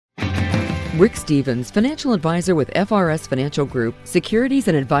Rick Stevens, financial advisor with FRS Financial Group. Securities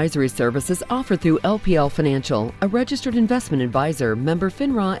and advisory services offered through LPL Financial, a registered investment advisor, member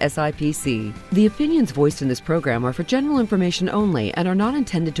FINRA SIPC. The opinions voiced in this program are for general information only and are not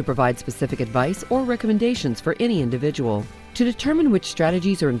intended to provide specific advice or recommendations for any individual. To determine which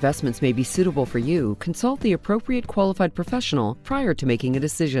strategies or investments may be suitable for you, consult the appropriate qualified professional prior to making a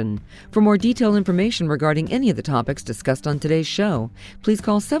decision. For more detailed information regarding any of the topics discussed on today's show, please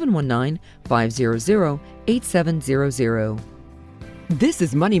call 719-500-8700. This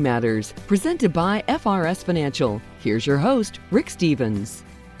is Money Matters, presented by FRS Financial. Here's your host, Rick Stevens.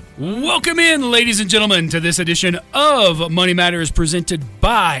 Welcome in, ladies and gentlemen, to this edition of Money Matters presented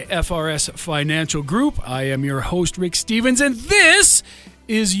by FRS Financial Group. I am your host, Rick Stevens, and this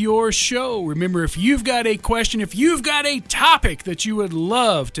is your show. Remember, if you've got a question, if you've got a topic that you would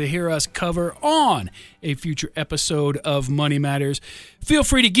love to hear us cover on a future episode of Money Matters, feel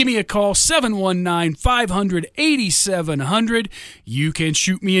free to give me a call, 719-500-8700. You can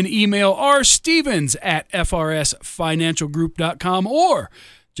shoot me an email, rstevens@frsfinancialgroup.com, or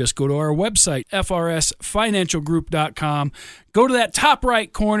just go to our website, frsfinancialgroup.com. Go to that top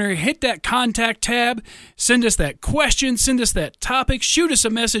right corner, hit that contact tab, send us that question, send us that topic, shoot us a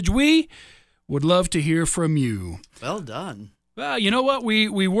message. We would love to hear from you. Well done. Well, you know what?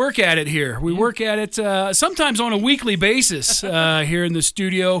 We work at it here. We work at it sometimes on a weekly basis here in the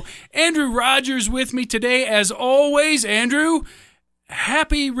studio. Andrew Rogers with me today, as always. Andrew,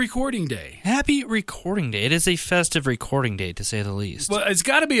 happy recording day. Happy recording day. It is a festive recording day, to say the least. Well, it's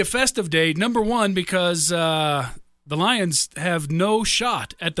got to be a festive day, number one, because the Lions have no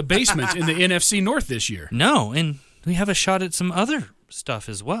shot at the basement in the NFC North this year. No, and we have a shot at some other stuff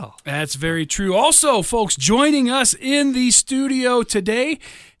as well. That's very true. Also, folks, joining us in the studio today,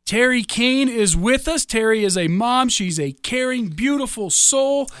 Terry Kane is with us. Terry is a mom. She's a caring, beautiful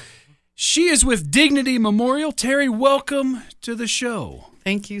soul. She is with Dignity Memorial. Terry, welcome to the show.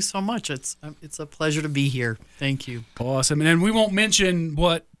 Thank you so much. It's a pleasure to be here. Thank you. Awesome. And we won't mention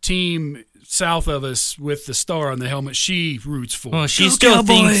what team south of us with the star on the helmet she roots for. Well, she still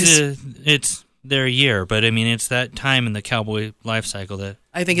thinks it's their year, but I mean, it's that time in the Cowboy life cycle that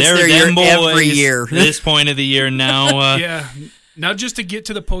I think it's their year every year. This point of the year now. Yeah. Now just to get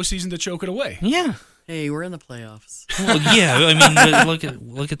to the postseason to choke it away. Yeah. Hey, we're in the playoffs. Well, yeah, I mean, but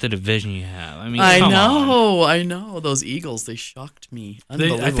look at the division you have. I mean, I on. know. Those Eagles, they shocked me.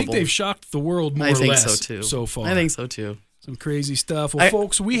 Unbelievable. I think they've shocked the world more or less so far. I think so, too. Some crazy stuff. Well,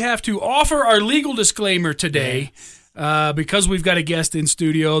 folks, we have to offer our legal disclaimer today because we've got a guest in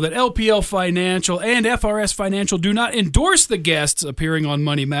studio that LPL Financial and FRS Financial do not endorse the guests appearing on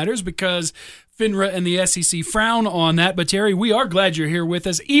Money Matters because FINRA and the SEC frown on that. But, Terry, we are glad you're here with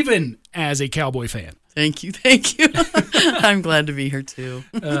us, even as a Cowboy fan. Thank you. I'm glad to be here, too.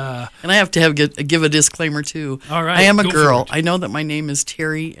 And I have to give a disclaimer, too. All right. I am a girl. I know that my name is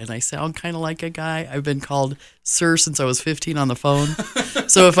Terry, and I sound kind of like a guy. I've been called sir since I was 15 on the phone.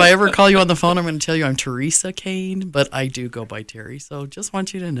 So if I ever call you on the phone, I'm going to tell you I'm Teresa Kane, but I do go by Terry. So just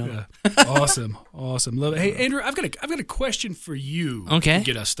want you to know. Awesome. Love it. Hey, Andrew, I've got a question for you to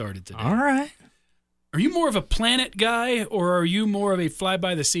get us started today. All right. Are you more of a planet guy, or are you more of a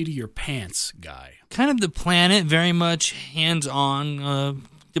fly-by-the-seat-of-your-pants guy? Kind of the planet, very much hands-on,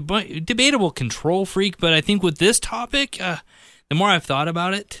 debatable control freak, but I think with this topic, the more I've thought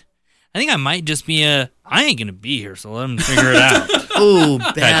about it, I think I might just be I ain't going to be here, so let them figure it out. Oh,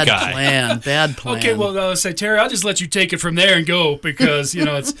 bad plan. Okay, well, Terry, I'll just let you take it from there and go because,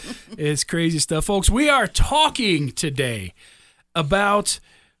 it's crazy stuff. Folks, we are talking today about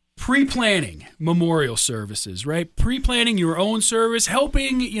pre-planning memorial services, right? Pre-planning your own service,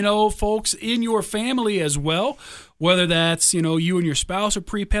 helping, folks in your family as well, whether that's, you and your spouse are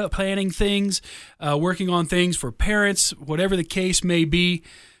pre-planning things, working on things for parents, whatever the case may be.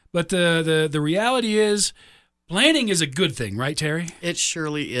 But the reality is planning is a good thing, right, Terry? It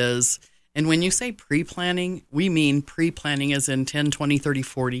surely is. And when you say pre-planning, we mean pre-planning as in 10, 20, 30,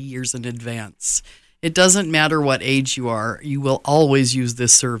 40 years in advance. It doesn't matter what age you are. You will always use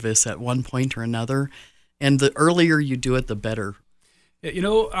this service at one point or another. And the earlier you do it, the better.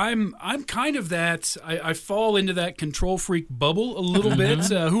 I'm kind of that. I fall into that control freak bubble a little bit.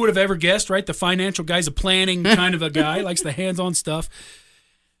 Who would have ever guessed, right? The financial guy's a planning kind of a guy, likes the hands-on stuff.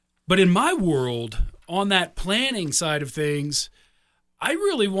 But in my world, on that planning side of things, I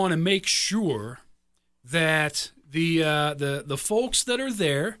really want to make sure that the folks that are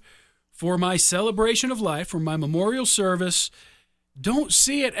there for my celebration of life, for my memorial service, don't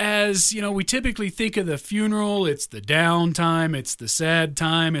see it as, we typically think of the funeral, it's the downtime, it's the sad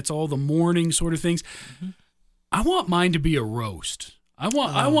time, it's all the mourning sort of things. Mm-hmm. I want mine to be a roast.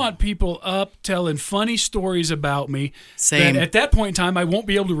 I want people up telling funny stories about me. Same. That at that point in time, I won't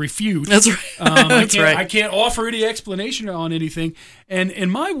be able to refute. That's right. That's right. I can't offer any explanation on anything. And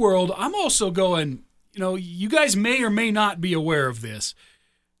in my world, I'm also going, you guys may or may not be aware of this,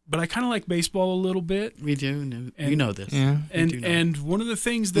 but I kind of like baseball a little bit. We do. You know this. Yeah. And one of the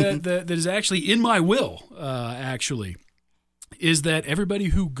things that is actually in my will, is that everybody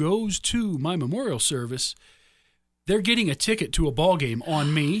who goes to my memorial service, they're getting a ticket to a ball game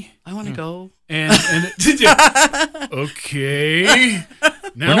on me. I want to go. And okay.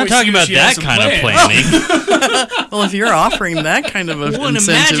 Now we're not talking about that kind of planning. Well, if you're offering that kind of a Well, and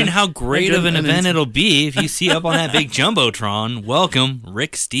incentive, imagine how great of an event it'll be if you see up on that big jumbotron, welcome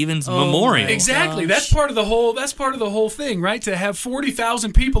Rick Stevens Memorial. Exactly. gosh. That's part of the whole thing, right? To have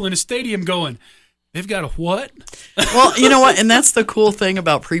 40,000 people in a stadium going, they've got a what? Well, you know what? And that's the cool thing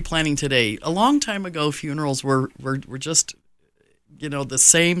about pre-planning today. A long time ago, funerals were just, the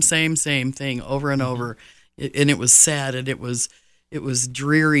same thing over and over. And it was sad, and it was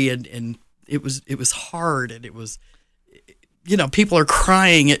dreary, and it was hard, and it was, people are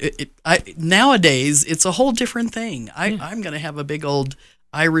crying. Nowadays, it's a whole different thing. I'm going to have a big old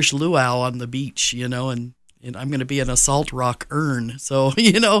Irish luau on the beach, and I'm going to be in a salt rock urn. So,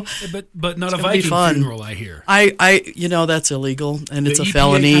 But not a gonna be Viking fun. funeral, I hear. That's illegal, and it's a EPA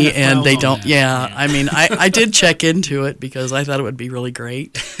felony, kinda and frowns they on don't. that. Yeah, Yeah. I mean, I did check into it because I thought it would be really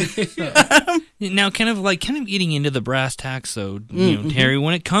great. Now, kind of getting into the brass tacks, though, Terry,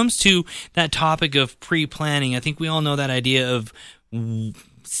 when it comes to that topic of pre-planning, I think we all know that idea of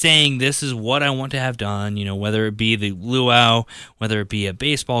saying this is what I want to have done, whether it be the luau, whether it be a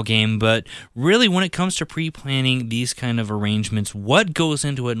baseball game, but really when it comes to pre-planning these kind of arrangements, what goes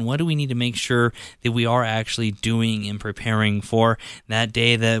into it and what do we need to make sure that we are actually doing and preparing for that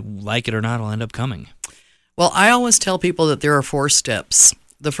day that, like it or not, will end up coming? Well, I always tell people that there are 4 steps.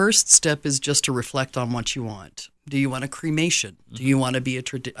 The first step is just to reflect on what you want. Do you want a cremation? Do you want to be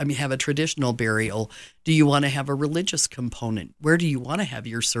have a traditional burial? Do you want to have a religious component? Where do you want to have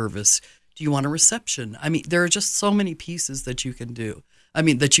your service? Do you want a reception? I mean, there are just so many pieces that you can do.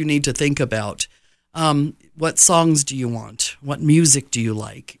 That you need to think about. What songs do you want? What music do you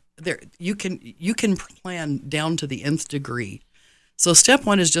like? You can plan down to the nth degree. So step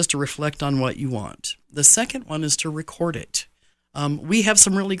 1 is just to reflect on what you want. The second one is to record it. We have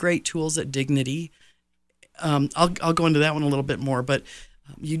some really great tools at Dignity. I'll go into that one a little bit more, but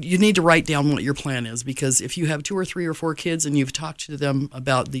you need to write down what your plan is, because if you have 2 or 3 or 4 kids and you've talked to them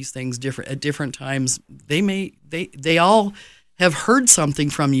about these things at different times, they all have heard something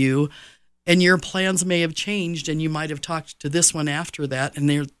from you, and your plans may have changed, and you might have talked to this one after that, and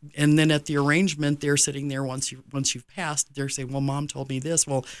then at the arrangement they're sitting there once you've passed, they're saying, well, Mom told me this.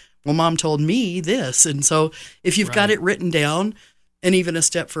 Well, Mom told me this. And so if you've got it written down, and even a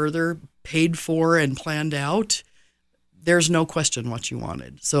step further, paid for and planned out, there's no question what you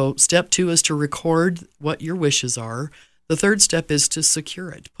wanted. So step 2 is to record what your wishes are. The third step is to secure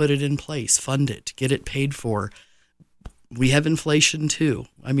it, put it in place, fund it, get it paid for. We have inflation too.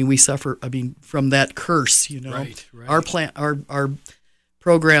 We suffer from that curse, Right. Our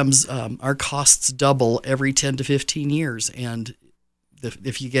programs, our costs double every 10 to 15 years, and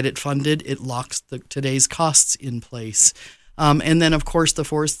if you get it funded, it locks today's costs in place. And then, of course, the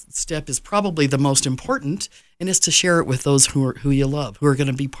 4th step is probably the most important, and is to share it with those who you love, who are going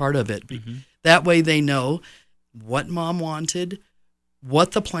to be part of it. Mm-hmm. That way they know what Mom wanted,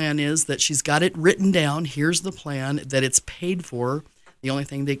 what the plan is, that she's got it written down. Here's the plan, that it's paid for. The only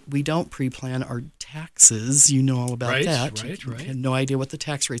thing that we don't pre-plan are taxes. You know all about that. Right. You have no idea what the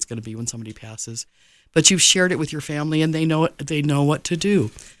tax rate's going to be when somebody passes. But you've shared it with your family, and they know what to do.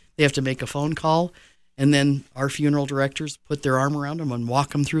 They have to make a phone call. And then our funeral directors put their arm around them and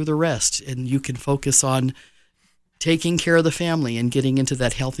walk them through the rest. And you can focus on taking care of the family and getting into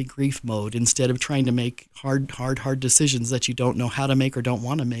that healthy grief mode, instead of trying to make hard decisions that you don't know how to make or don't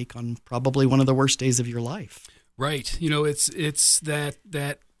want to make on probably one of the worst days of your life. Right. It's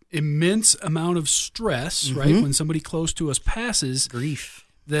that immense amount of stress, right, when somebody close to us passes. Grief.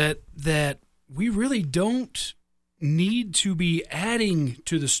 That we really don't need to be adding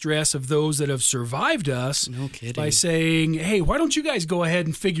to the stress of those that have survived us. No kidding. By saying, hey, why don't you guys go ahead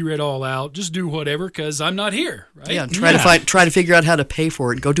and figure it all out? Just do whatever, because I'm not here, right? Yeah, try to figure out how to pay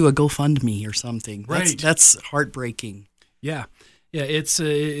for it. Go do a GoFundMe or something. Right. That's heartbreaking. Yeah. Yeah,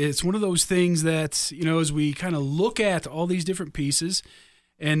 it's one of those things that, as we kind of look at all these different pieces,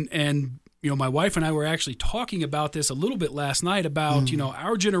 and my wife and I were actually talking about this a little bit last night about,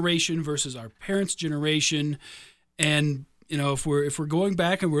 our generation versus our parents' generation. And, if we're going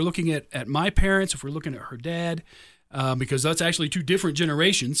back and we're looking at my parents, if we're looking at her dad, because that's actually two different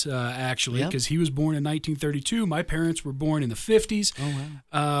generations, because he was born in 1932. My parents were born in the 50s. Oh,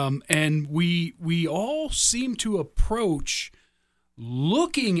 wow. And we all seem to approach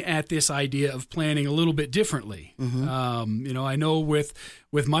looking at this idea of planning a little bit differently. I know with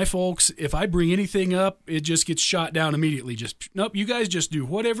my folks, if I bring anything up, it just gets shot down immediately. Just, nope, you guys just do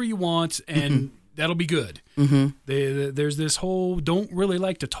whatever you want, and that'll be good. There's this whole don't really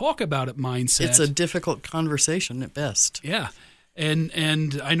like to talk about it mindset. It's a difficult conversation at best. Yeah.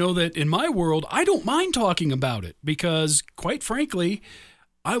 And I know that in my world, I don't mind talking about it because, quite frankly,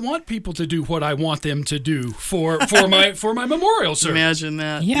 I want people to do what I want them to do for my memorial service. Imagine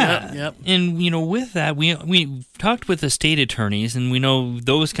that. Yeah. Yep. And, with that, we talked with the state attorneys, and we know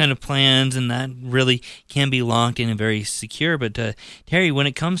those kind of plans and that really can be locked in and very secure. But, Terry, when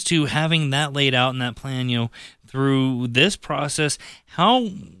it comes to having that laid out in that plan, through this process, how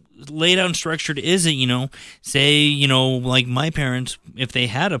laid out and structured is it, say, like my parents, if they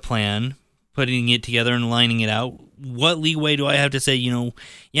had a plan, putting it together and lining it out, what leeway do I have to say,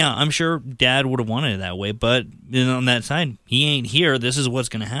 I'm sure Dad would have wanted it that way, but on that side, he ain't here. This is what's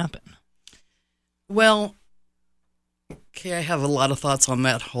going to happen. Well, okay, I have a lot of thoughts on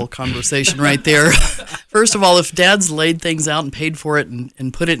that whole conversation right there. First of all, if Dad's laid things out and paid for it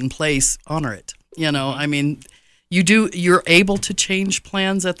and put it in place, honor it. You're able to change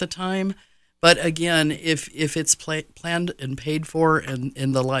plans at the time. But again, if it's planned and paid for and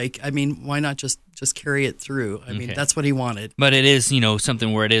the like, why not just carry it through? That's what he wanted. But it is,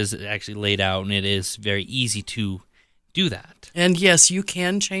 something where it is actually laid out, and it is very easy to do that. And yes, you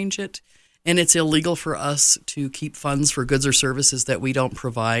can change it, and it's illegal for us to keep funds for goods or services that we don't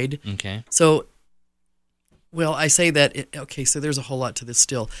provide. Okay. So, well, I say that, so there's a whole lot to this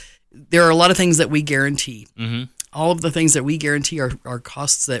still. There are a lot of things that we guarantee. Mm-hmm. All of the things that we guarantee are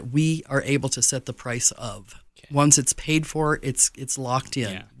costs that we are able to set the price of. Okay. Once it's paid for, it's locked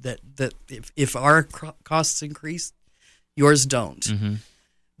in. Yeah. That if our costs increase, yours don't. Mm-hmm.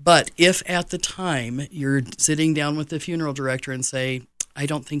 But if at the time you're sitting down with the funeral director and say, I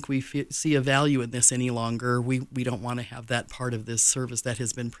don't think we see a value in this any longer, we don't want to have that part of this service that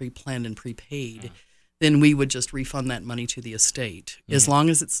has been pre-planned and prepaid, then we would just refund that money to the estate. Mm-hmm. As long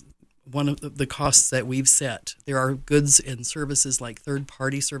as it's one of the costs that we've set. There are goods and services like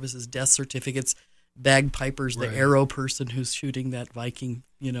third-party services, death certificates, bagpipers, right. The arrow person who's shooting that Viking,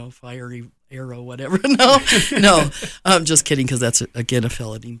 fiery arrow, whatever. No, I'm just kidding because that's, again, a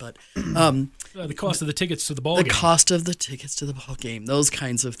felony. But the cost of the tickets to the ball game. The cost of the tickets to the ball game, those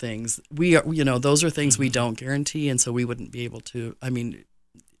kinds of things. We are, those are things we don't guarantee, and so we wouldn't be able to,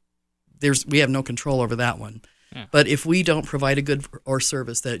 we have no control over that one. Yeah. But if we don't provide a good or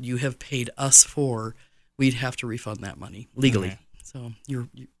service that you have paid us for, we'd have to refund that money legally. Okay. So you're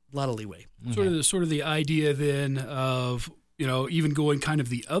a lot of leeway. Okay. Sort of the idea then of even going kind of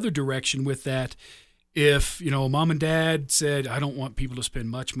the other direction with that. If Mom and Dad said, I don't want people to spend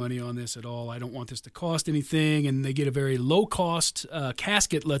much money on this at all. I don't want this to cost anything, and they get a very low cost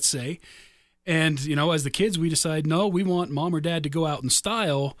casket, let's say. And as the kids, we decide no, we want Mom or Dad to go out in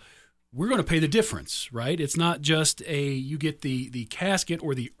style. We're going to pay the difference, right? It's not just you get the casket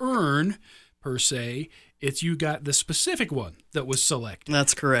or the urn per se. It's you got the specific one that was selected.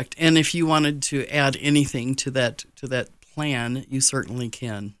 That's correct. And if you wanted to add anything to that plan, you certainly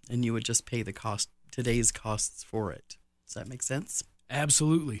can, and you would just pay today's costs for it. Does that make sense?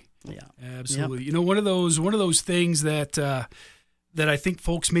 Absolutely. Yeah. Absolutely. Yep. One of those things that I think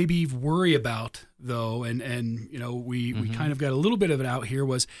folks maybe worry about, though, and we kind of got a little bit of it out here,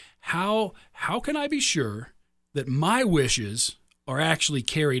 was how can I be sure that my wishes are actually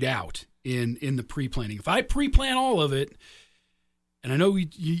carried out in the pre-planning? If I pre-plan all of it, and I know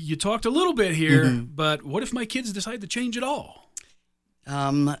you talked a little bit here, but what if my kids decide to change it all?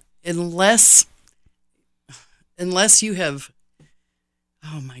 Unless you have,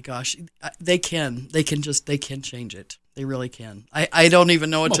 oh my gosh, they can change it. They really can. I don't even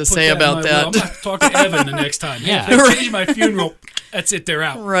know what to say about that. I'm going to talk to Evan the next time. Yeah. If they change my funeral, that's it. They're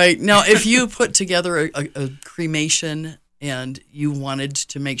out. Right. Now, if you put together a cremation and you wanted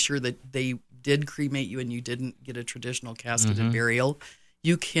to make sure that they did cremate you and you didn't get a traditional casket and burial,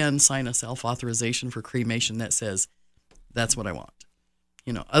 you can sign a self-authorization for cremation that says, that's what I want.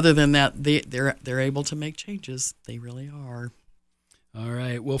 Other than that, they're able to make changes. They really are. All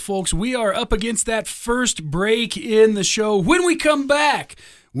right. Well, folks, we are up against that first break in the show. When we come back,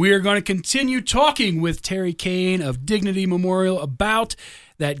 we are going to continue talking with Terry Kane of Dignity Memorial about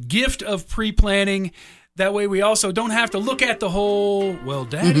that gift of pre-planning. That way we also don't have to look at the whole, well,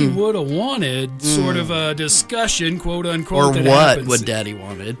 Daddy would have wanted sort of a discussion, quote unquote. Or that what happens. would Daddy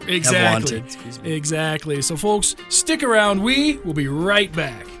wanted? Exactly. Have wanted, excuse me. Exactly. So, folks, stick around. We will be right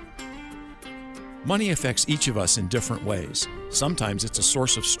back. Money affects each of us in different ways. Sometimes it's a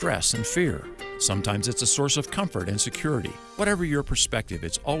source of stress and fear. Sometimes it's a source of comfort and security. Whatever your perspective,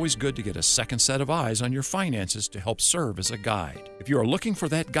 it's always good to get a second set of eyes on your finances to help serve as a guide. If you are looking for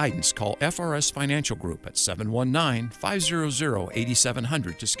that guidance, call FRS Financial Group at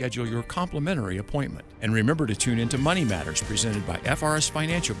 719-500-8700 to schedule your complimentary appointment. And remember to tune into Money Matters presented by FRS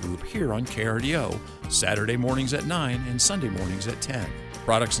Financial Group here on KRDO, Saturday mornings at 9 and Sunday mornings at 10.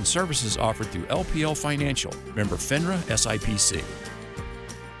 Products and services offered through LPL Financial. Member FINRA SIPC.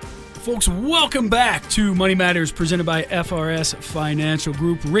 Folks, welcome back to Money Matters presented by FRS Financial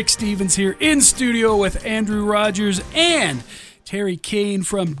Group. Rick Stevens here in studio with Andrew Rogers and Terry Kane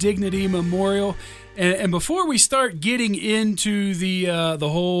from Dignity Memorial. And before we start getting into the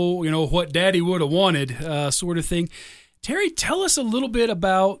whole, what Daddy would have wanted sort of thing, Terry, tell us a little bit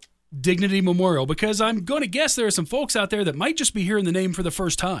about Dignity Memorial, because I'm going to guess there are some folks out there that might just be hearing the name for the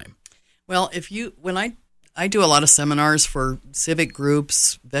first time. Well, when I do a lot of seminars for civic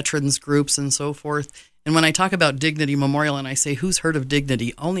groups, veterans groups, and so forth, and when I talk about Dignity Memorial and I say, who's heard of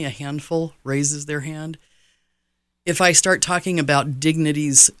Dignity? Only a handful raises their hand. If I start talking about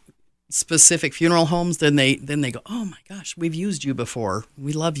Dignity's specific funeral homes, then they go, oh my gosh, we've used you before.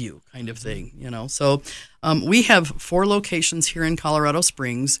 We love you, kind of thing, So we have 4 locations here in Colorado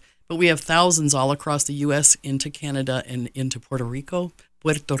Springs, but we have thousands all across the U.S., into Canada, and into Puerto Rico.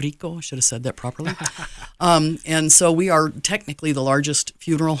 I should have said that properly. And so we are technically the largest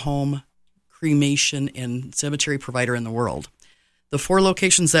funeral home, cremation, and cemetery provider in the world. The 4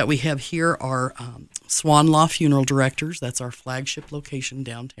 locations that we have here are Swan Law Funeral Directors. That's our flagship location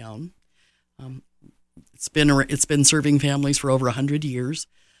downtown. It's been serving families for over 100 years.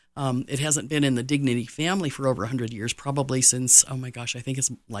 It hasn't been in the Dignity family for over 100 years, probably since, oh my gosh, I think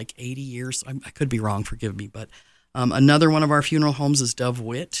it's like 80 years. I could be wrong, forgive me. But another one of our funeral homes is Dove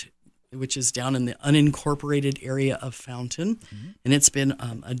Wit, which is down in the unincorporated area of Fountain. And it's been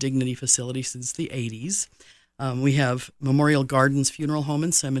a Dignity facility since the 80s. We have Memorial Gardens Funeral Home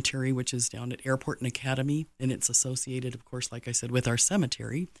and Cemetery, which is down at Airport and Academy. And it's associated, of course, like I said, with our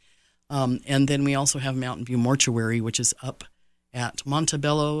cemetery. And then we also have Mountain View Mortuary, which is up at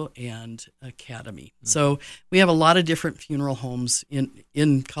Montebello and Academy. So we have a lot of different funeral homes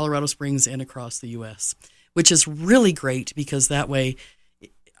in Colorado Springs and across the U.S., which is really great because that way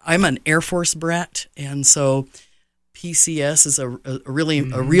I'm an Air Force brat, and so PCS is a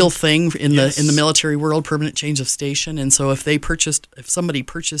real thing in the military world, permanent change of station. And so if somebody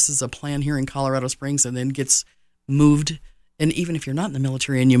purchases a plan here in Colorado Springs and then gets moved, and even if you're not in the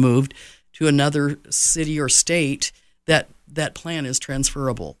military and you moved to another city or state, that plan is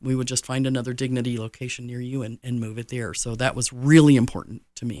transferable. We would just find another Dignity location near you and move it there. So that was really important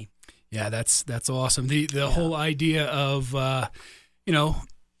to me. Yeah, that's awesome. The whole idea of,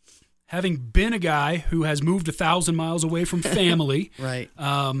 having been a guy who has moved 1,000 miles away from family, right?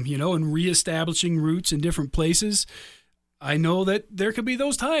 And reestablishing roots in different places, I know that there could be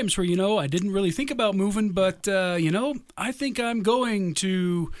those times where, I didn't really think about moving, but, I think I'm going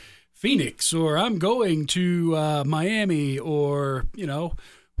to Phoenix, or I'm going to Miami, or,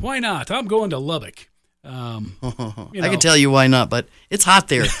 why not? I'm going to Lubbock. I can tell you why not, but it's hot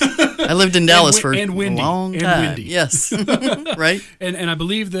there. I lived in Dallas for a long time. And windy. Yes, right? And I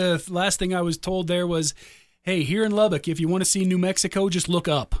believe the last thing I was told there was, hey, here in Lubbock, if you want to see New Mexico, just look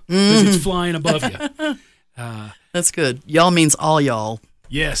up because it's flying above you. That's good. Y'all means all y'all.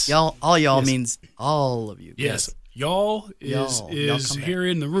 Yes. All y'all means all of you. Yes. Y'all is y'all here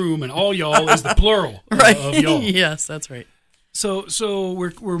in the room, and all y'all is the plural right. of y'all. Yes, that's right. So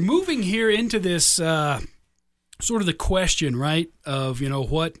we're moving here into this sort of the question, right, of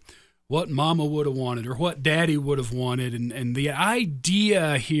what Mama would have wanted or what Daddy would have wanted, and the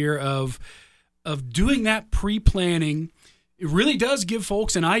idea here of doing that pre-planning. It really does give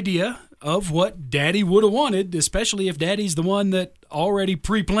folks an idea of what Daddy would have wanted, especially if Daddy's the one that already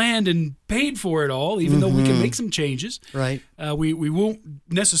pre-planned and paid for it all, even though we can make some changes. Right. We won't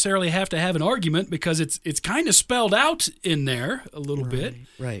necessarily have to have an argument because it's kind of spelled out in there a little bit.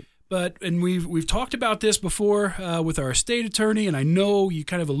 Right. And we've talked about this before with our estate attorney, and I know you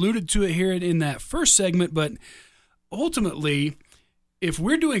kind of alluded to it here in that first segment, but ultimately, if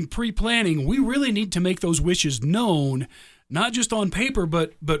we're doing pre-planning, we really need to make those wishes known, not just on paper,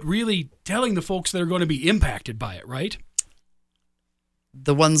 but really telling the folks that are going to be impacted by it, right?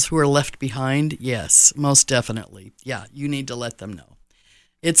 The ones who are left behind, yes, most definitely. Yeah, you need to let them know.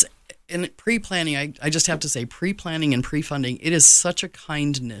 and pre-planning, I just have to say, pre-planning and pre-funding, it is such a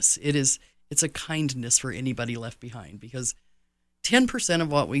kindness. It's a kindness for anybody left behind, because 10%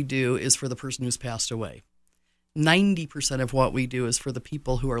 of what we do is for the person who's passed away. 90% of what we do is for the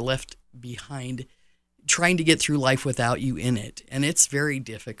people who are left behind, trying to get through life without you in it. And it's very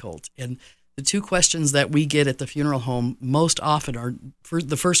difficult. And the two questions that we get at the funeral home most often are,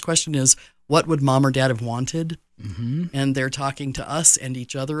 the first question is, what would mom or dad have wanted? Mm-hmm. And they're talking to us and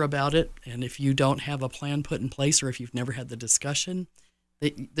each other about it. And if you don't have a plan put in place, or if you've never had the discussion,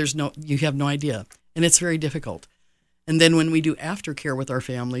 you have no idea. And it's very difficult. And then when we do aftercare with our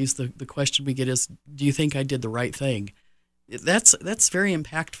families, the question we get is, do you think I did the right thing? That's very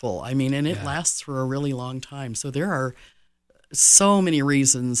impactful. I mean, and it lasts for a really long time. So there are so many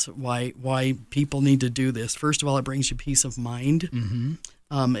reasons why people need to do this. First of all, it brings you peace of mind.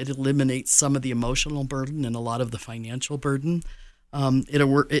 Mm-hmm. It eliminates some of the emotional burden and a lot of the financial burden.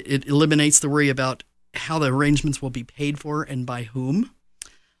 It eliminates the worry about how the arrangements will be paid for and by whom.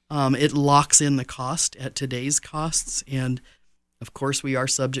 It locks in the cost at today's costs. And, of course, we are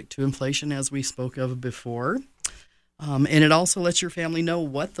subject to inflation, as we spoke of before. And it also lets your family know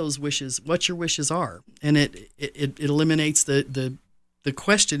what your wishes are. And it eliminates the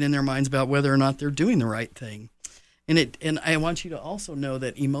question in their minds about whether or not they're doing the right thing. And I want you to also know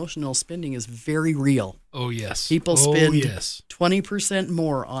that emotional spending is very real. Oh, yes. People spend 20%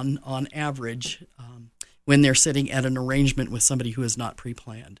 more on average when they're sitting at an arrangement with somebody who is not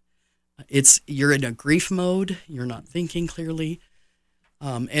pre-planned. You're in a grief mode. You're not thinking clearly.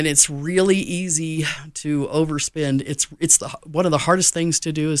 And it's really easy to overspend. It's one of the hardest things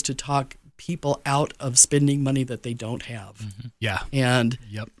to do is to talk people out of spending money that they don't have. Mm-hmm. Yeah. And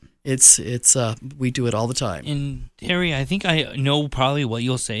we do it all the time. And Terry, I think I know probably what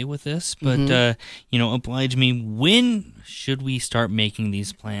you'll say with this, but oblige me. When should we start making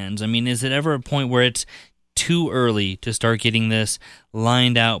these plans? I mean, is it ever a point where it's too early to start getting this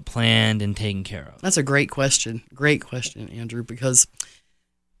lined out, planned, and taken care of? That's a great question. Great question, Andrew, because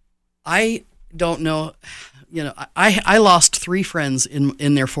I don't know. I lost 3 friends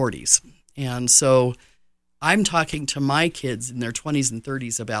in their 40s. And so I'm talking to my kids in their 20s and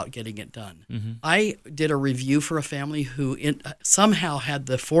 30s about getting it done. Mm-hmm. I did a review for a family who somehow had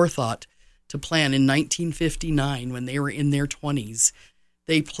the forethought to plan in 1959 when they were in their 20s.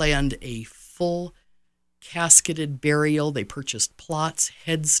 They planned a full casketed burial. They purchased plots,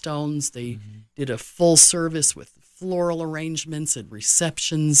 headstones. They did a full service with floral arrangements and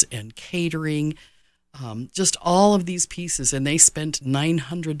receptions and catering, just all of these pieces. And they spent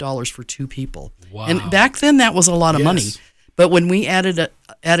 $900 for 2 people. Wow. And back then that was a lot of money. But when we added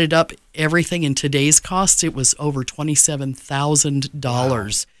up everything in today's costs, it was over $27,000. Wow.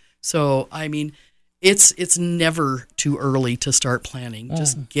 So, I mean, it's never too early to start planning.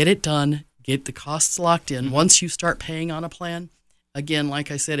 Just get it done. Get the costs locked in. Mm-hmm. Once you start paying on a plan, again,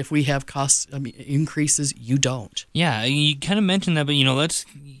 like I said, if we have cost increases, you don't. Yeah, you kind of mentioned that, but you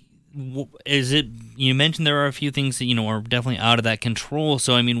mentioned there are a few things that are definitely out of that control.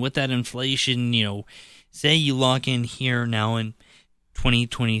 So I mean, with that inflation, say you lock in here now in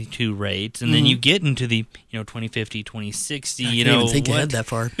 2022 rates, and then you get into the 2050, 2060. I can't even think ahead that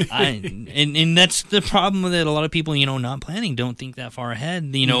far. and that's the problem with it. A lot of people, not planning, don't think that far ahead.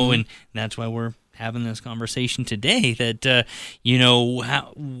 And that's why we're having this conversation today. That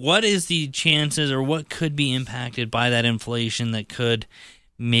what is the chances, or what could be impacted by that inflation that could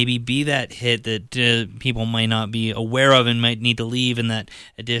maybe be that hit that people might not be aware of and might need to leave in that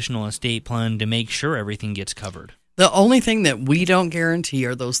additional estate plan to make sure everything gets covered. The only thing that we don't guarantee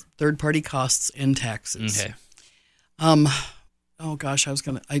are those third-party costs and taxes. Okay. Oh gosh, I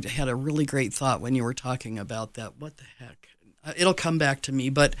had a really great thought when you were talking about that. What the heck? It'll come back to me,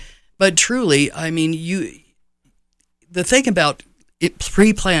 but truly, I mean, the thing about it,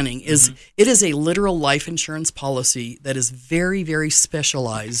 pre-planning is it is a literal life insurance policy that is very, very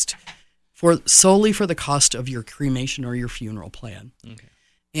specialized solely for the cost of your cremation or your funeral plan. Okay.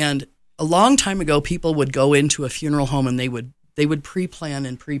 And a long time ago, people would go into a funeral home and they would pre-plan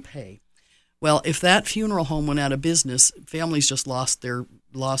and prepay. Well, if that funeral home went out of business, families just lost their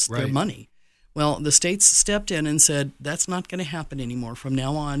money. Well, the states stepped in and said, that's not going to happen anymore. From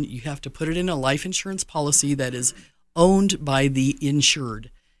now on, you have to put it in a life insurance policy that is owned by the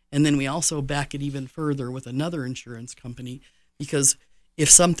insured. And then we also back it even further with another insurance company, because if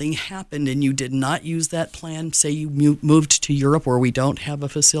something happened and you did not use that plan, say you moved to Europe where we don't have a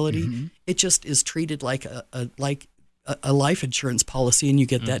facility, it just is treated like a life insurance policy, and you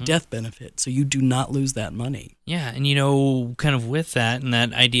get that death benefit. So you do not lose that money. Yeah, and kind of with that and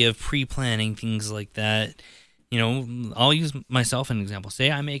that idea of pre-planning things like that, I'll use myself as an example.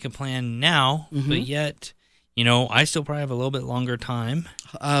 Say I make a plan now, but yet, I still probably have a little bit longer time.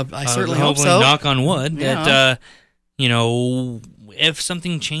 I certainly hope so. Knock on wood Yeah. that, if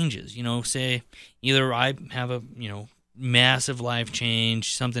something changes, say either I have a, massive life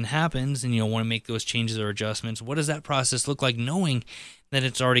change, something happens, and want to make those changes or adjustments. What does that process look like, knowing that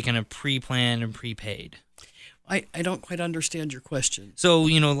it's already kind of pre-planned and prepaid? I don't quite understand your question. So,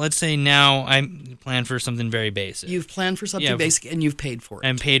 let's say now I plan for something very basic. You've planned for something basic and you've paid for it.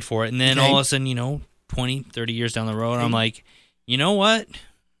 And paid for it. And then all of a sudden, 20, 30 years down the road, I'm like, you know what?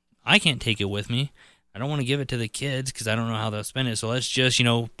 I can't take it with me. I don't want to give it to the kids because I don't know how they'll spend it. So let's just,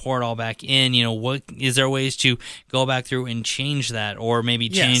 pour it all back in. What is there ways to go back through and change that, or maybe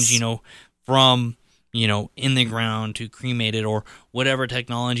change, from in the ground to cremated, or whatever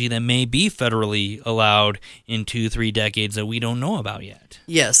technology that may be federally allowed in 2-3 decades that we don't know about yet?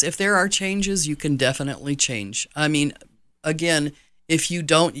 Yes, if there are changes, you can definitely change. I mean, again, if you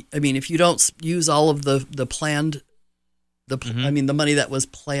don't use all of the planned, the money that was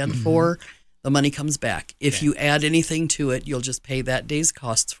planned for, the money comes back. If you add anything to it, you'll just pay that day's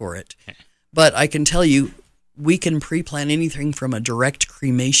costs for it. Okay. But I can tell you, we can pre-plan anything from a direct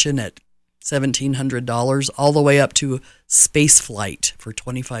cremation at $1,700 all the way up to space flight for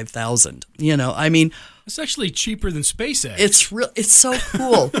 $25,000. It's actually cheaper than SpaceX. It's so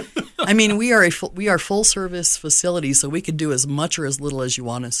cool. we are full service facility, so we can do as much or as little as you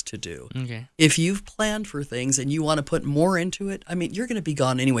want us to do. Okay. If you've planned for things and you want to put more into it, you're going to be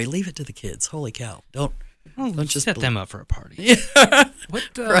gone anyway. Leave it to the kids. Holy cow! Don't just set them up for a party.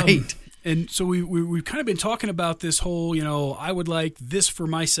 Right. And so we've kind of been talking about this whole, I would like this for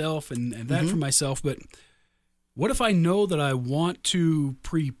myself and that for myself. But what if I know that I want to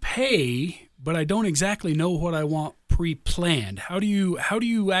prepay, but I don't exactly know what I want pre-planned? How do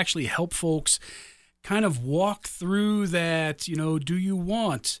you actually help folks kind of walk through that? Do you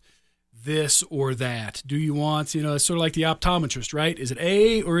want this or that? Do you want, it's sort of like the optometrist, right? Is it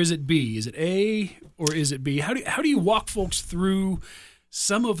A or is it B? Is it A or is it B? How do you walk folks through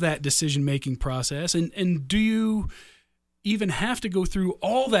some of that decision-making process, and do you even have to go through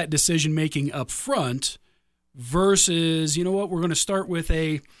all that decision-making up front versus, we're going to start with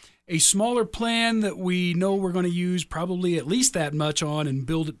a smaller plan that we know we're going to use probably at least that much on and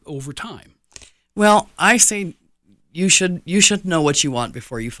build it over time? Well, I say you should know what you want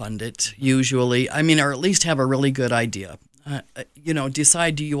before you fund it, usually. Or at least have a really good idea.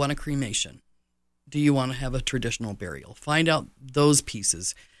 Decide, do you want a cremation? Do you want to have a traditional burial? Find out those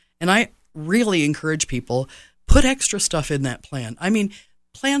pieces. And I really encourage people, put extra stuff in that plan.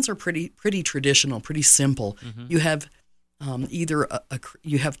 Plans are pretty traditional, pretty simple. Mm-hmm. You have either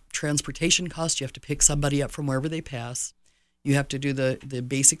you have transportation costs. You have to pick somebody up from wherever they pass. You have to do the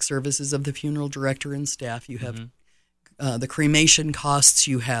basic services of the funeral director and staff. You have the cremation costs.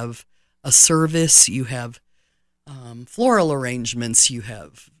 You have a service. You have floral arrangements. You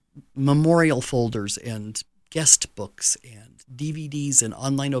have memorial folders and guest books and DVDs and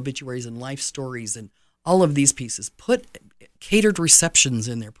online obituaries and life stories and all of these pieces. Put catered receptions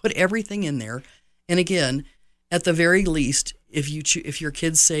in there. Put everything in there. And again, at the very least, if your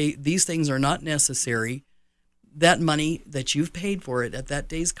kids say these things are not necessary, that money that you've paid for it at that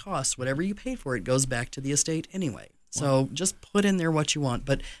day's cost, whatever you paid for it, goes back to the estate anyway. So just put in there what you want.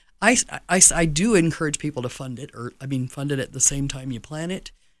 But I do encourage people to fund it, fund it at the same time you plan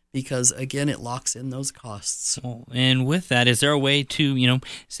it, because, again, it locks in those costs. Well, and with that, is there a way to,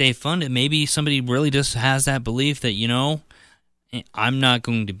 say fund it? Maybe somebody really just has that belief that, I'm not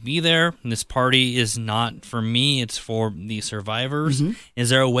going to be there. This party is not for me. It's for the survivors. Mm-hmm. Is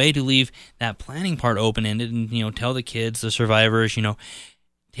there a way to leave that planning part open-ended and, tell the kids, the survivors,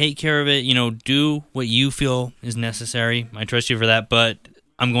 take care of it, do what you feel is necessary. I trust you for that, but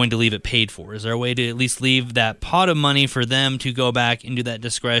I'm going to leave it paid for. Is there a way to at least leave that pot of money for them to go back and do that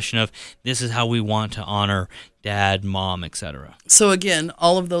discretion of this is how we want to honor dad, mom, etc.? So again,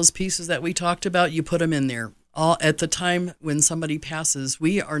 all of those pieces that we talked about, you put them in there. All at the time when somebody passes,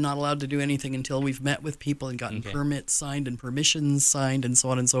 we are not allowed to do anything until we've met with people and gotten permits signed and permissions signed and so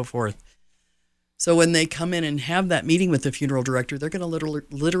on and so forth. So when they come in and have that meeting with the funeral director, they're going to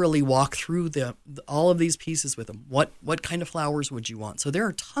literally walk through all of these pieces with them. What kind of flowers would you want? So there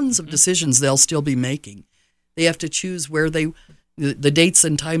are tons of decisions they'll still be making. They have to choose where the dates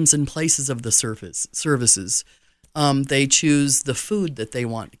and times and places of the services. They choose the food that they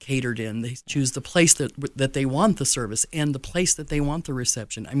want catered in. They choose the place that they want the service and the place that they want the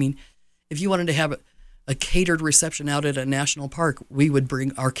reception. If you wanted to have a catered reception out at a national park,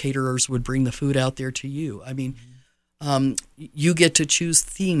 our caterers would bring the food out there to you. You get to choose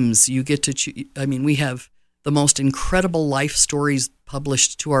themes. You get to choose. We have the most incredible life stories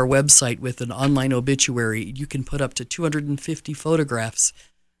published to our website with an online obituary. You can put up to 250 photographs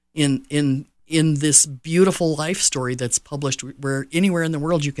in this beautiful life story that's published where anywhere in the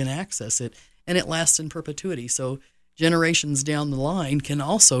world you can access it, and it lasts in perpetuity. So generations down the line can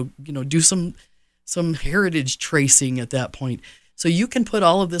also, do some heritage tracing at that point. So you can put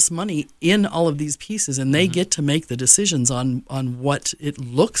all of this money in all of these pieces, and they get to make the decisions on what it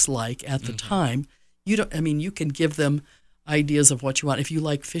looks like at the time. You can give them ideas of what you want. If you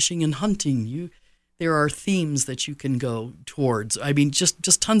like fishing and hunting, there are themes that you can go towards. I mean,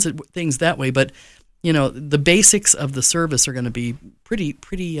 just tons of things that way. But the basics of the service are going to be pretty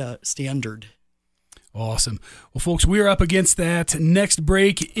standard. Awesome. Well, folks, we're up against that next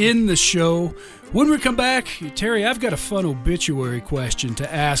break in the show. When we come back, Terry, I've got a fun obituary question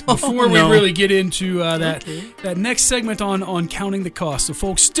to ask before we really get into that next segment on counting the cost. So,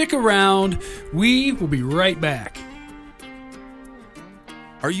 folks, stick around. We will be right back.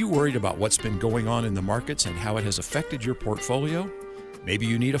 Are you worried about what's been going on in the markets and how it has affected your portfolio? Maybe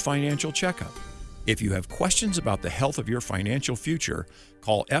you need a financial checkup. If you have questions about the health of your financial future,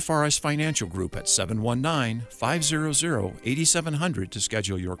 call FRS Financial Group at 719-500-8700 to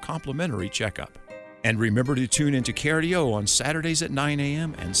schedule your complimentary checkup. And remember to tune into KRDO on Saturdays at 9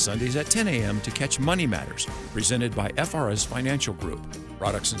 a.m. and Sundays at 10 a.m. to catch Money Matters, presented by FRS Financial Group.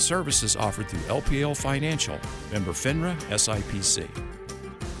 Products and services offered through LPL Financial, member FINRA, SIPC.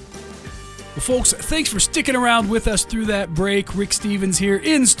 Well, folks, thanks for sticking around with us through that break. Rick Stevens here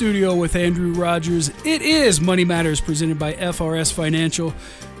in studio with Andrew Rogers. It is Money Matters presented by FRS Financial.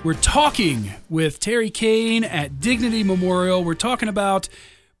 We're talking with Terry Kane at Dignity Memorial. We're talking about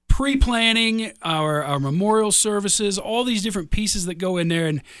pre-planning our memorial services, all these different pieces that go in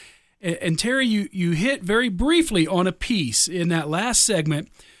there. And Terry, you hit very briefly on a piece in that last segment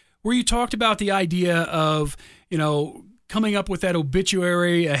where you talked about the idea of, coming up with that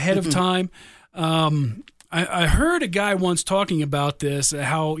obituary ahead of time. I heard a guy once talking about this,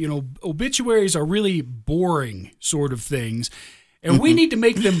 how, obituaries are really boring sort of things, and we need to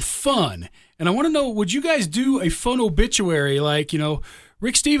make them fun. And I want to know, would you guys do a fun obituary like,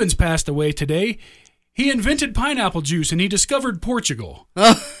 Rick Stevens passed away today. He invented pineapple juice and he discovered Portugal.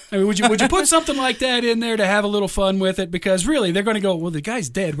 I mean, would you put something like that in there to have a little fun with it? Because really, they're going to go, well, the guy's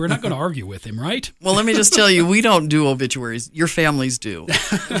dead. We're not going to argue with him, right? Well, let me just tell you, we don't do obituaries. Your families do.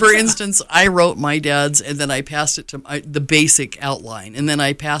 For instance, I wrote my dad's, and then I passed it to the basic outline, and then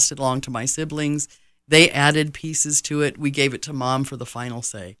I passed it along to my siblings. They added pieces to it. We gave it to Mom for the final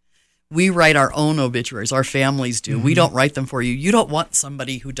say. We write our own obituaries. Our families do. We don't write them for you. You don't want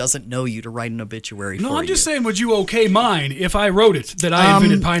somebody who doesn't know you to write an obituary for you. No, I'm just saying, would you okay mine if I wrote it that I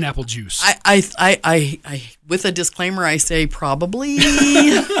invented pineapple juice? I with a disclaimer, I say probably.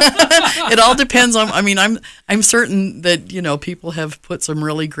 It all depends on. I mean, I'm certain that people have put some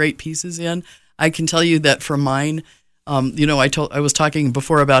really great pieces in. I can tell you that from mine. I was talking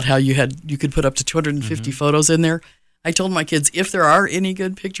before about how you could put up to 250 photos in there. I told my kids, if there are any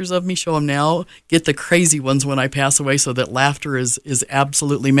good pictures of me, show them now. Get the crazy ones when I pass away, so that laughter is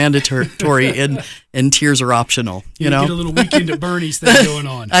absolutely mandatory and tears are optional. You know, get a little Weekend at Bernie's thing going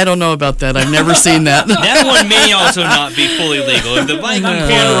on. I don't know about that. I've never seen that. That one may also not be fully legal. If the bike on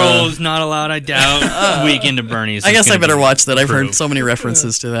funeral is not allowed, I doubt Weekend at Bernie's. I guess I better watch that. I've heard so many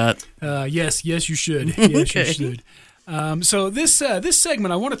references to that. Yes, you should. Yes, you should. So this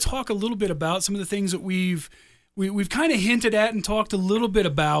segment, I want to talk a little bit about some of the things that we've kind of hinted at and talked a little bit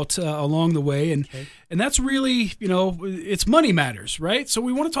about along the way, and that's really, it's money matters, right? So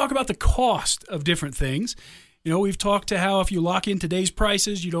we want to talk about the cost of different things. We've talked to how if you lock in today's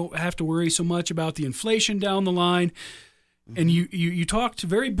prices, you don't have to worry so much about the inflation down the line. And you talked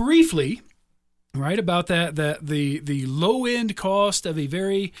very briefly, right, about the low end cost of a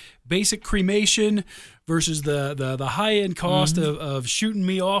very basic cremation versus the high end cost of shooting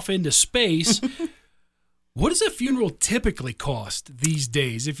me off into space. What does a funeral typically cost these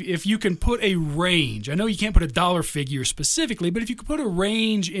days? If you can put a range, I know you can't put a dollar figure specifically, but if you could put a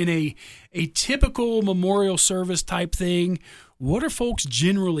range in a typical memorial service type thing, what are folks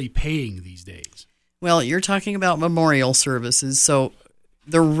generally paying these days? Well, you're talking about memorial services, so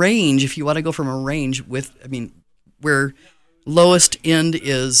the range, if you want to go from a range where lowest end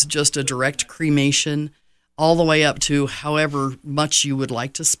is just a direct cremation, all the way up to however much you would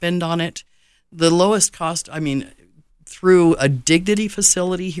like to spend on it. The lowest cost, through a Dignity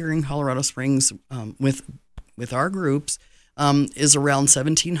facility here in Colorado Springs with our groups, is around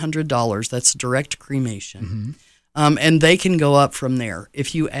 $1,700. That's direct cremation. And they can go up from there.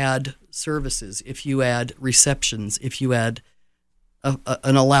 If you add services, if you add receptions, if you add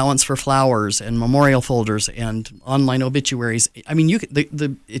an allowance for flowers and memorial folders and online obituaries. I mean,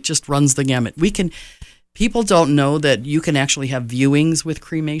 it just runs the gamut. People don't know that you can actually have viewings with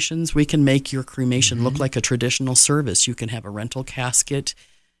cremations. We can make your cremation look like a traditional service. You can have a rental casket.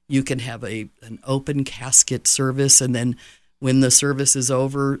 You can have an open casket service, and then when the service is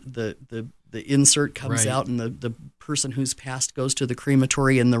over, the insert comes out, and the person who's passed goes to the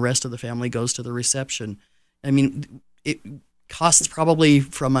crematory, and the rest of the family goes to the reception. I mean, it costs probably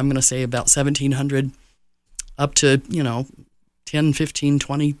from, I'm going to say, about $1,700 up to, 10, 15,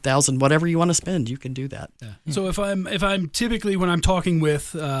 20,000, whatever you want to spend, you can do that. Yeah. So if I'm typically, when I'm talking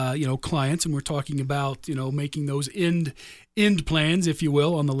with clients, and we're talking about making those end plans, if you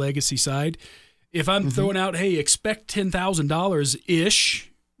will, on the legacy side, if I'm throwing out, hey, expect $10,000 ish,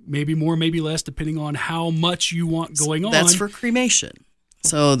 maybe more, maybe less, depending on how much you want going on. That's for cremation.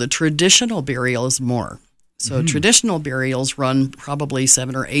 So the traditional burial is more. So traditional burials run probably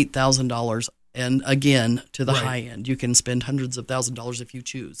 $7,000 or $8,000. And again, to the high end, you can spend hundreds of thousands of dollars if you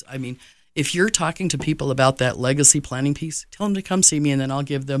choose. I mean, if you're talking to people about that legacy planning piece, tell them to come see me, and then I'll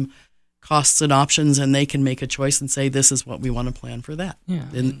give them costs and options, and they can make a choice and say, this is what we want to plan for that. Yeah.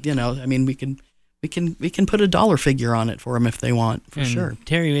 And, I mean, we can put a dollar figure on it for them if they want, for sure.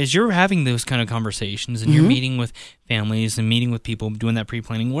 Terry, as you're having those kind of conversations and you're meeting with families and meeting with people doing that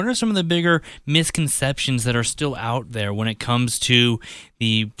pre-planning, what are some of the bigger misconceptions that are still out there when it comes to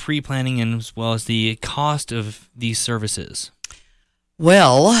the pre-planning and as well as the cost of these services?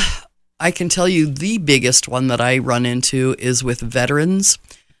 Well, I can tell you the biggest one that I run into is with veterans.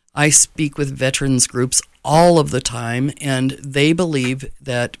 I speak with veterans groups all of the time, and they believe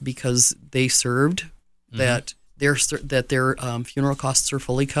that because they served, that their funeral costs are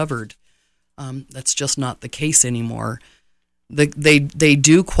fully covered. That's just not the case anymore. They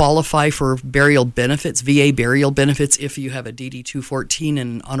do qualify for burial benefits, VA burial benefits, if you have a DD 214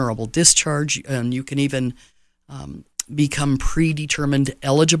 and an honorable discharge, and you can even become predetermined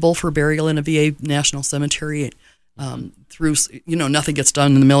eligible for burial in a VA National Cemetery. Through, nothing gets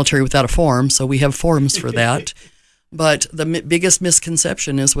done in the military without a form, so we have forms for that. But the biggest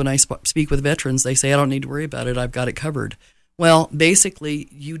misconception is when I speak with veterans, they say, I don't need to worry about it, I've got it covered. Well, basically,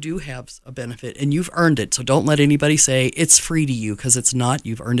 you do have a benefit, and you've earned it, so don't let anybody say it's free to you, because it's not.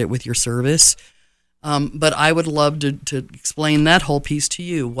 You've earned it with your service. But I would love to explain that whole piece to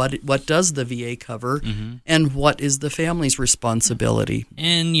you. What does the VA cover, and what is the family's responsibility?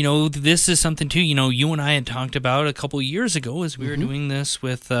 And, this is something, too, you and I had talked about a couple of years ago as we were doing this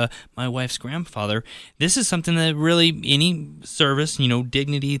with my wife's grandfather. This is something that really any service,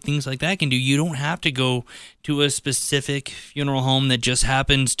 dignity, things like that can do. You don't have to go to a specific funeral home that just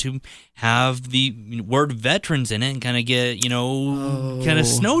happens to have the word veterans in it and kind of get, kind of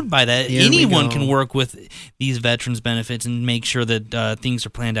snowed by that. Anyone can work with these veterans benefits and make sure that things are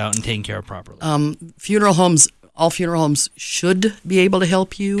planned out and taken care of properly. All funeral homes should be able to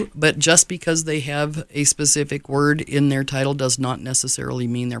help you, but just because they have a specific word in their title does not necessarily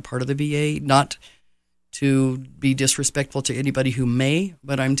mean they're part of the VA. Not to be disrespectful to anybody who may,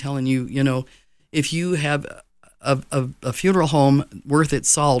 but I'm telling you, if you have a funeral home worth its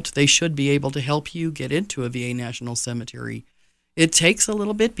salt, they should be able to help you get into a VA National Cemetery. It takes a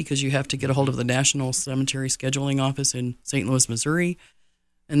little bit because you have to get a hold of the National Cemetery Scheduling Office in St. Louis, Missouri,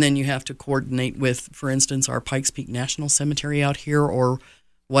 and then you have to coordinate with, for instance, our Pikes Peak National Cemetery out here, or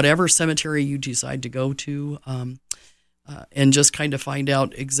whatever cemetery you decide to go to, and just kind of find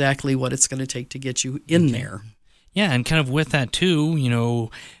out exactly what it's going to take to get you in there. Yeah, and kind of with that too,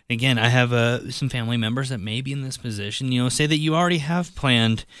 again, I have some family members that may be in this position, say that you already have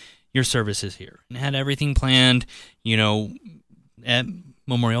planned your services here and had everything planned, at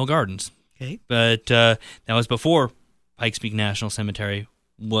Memorial Gardens. Okay. But that was before Pikes Peak National Cemetery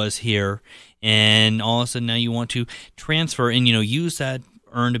was here, and all of a sudden now you want to transfer and, use that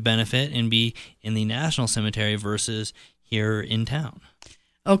earned benefit and be in the National Cemetery versus here in town.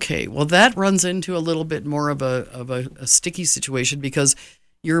 Okay, well, that runs into a little bit more of a sticky situation because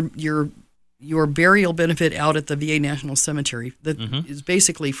your burial benefit out at the VA National Cemetery that is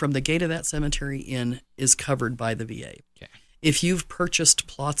basically from the gate of that cemetery in is covered by the VA. Okay. If you've purchased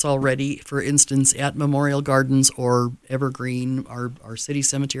plots already, for instance, at Memorial Gardens or Evergreen, our city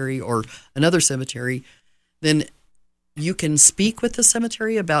cemetery, or another cemetery, then you can speak with the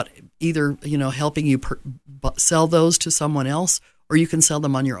cemetery about either helping you sell those to someone else, or you can sell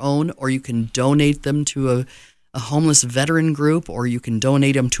them on your own, or you can donate them to a homeless veteran group, or you can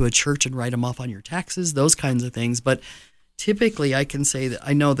donate them to a church and write them off on your taxes, those kinds of things. But typically I can say that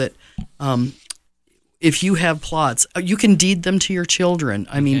I know that if you have plots, you can deed them to your children.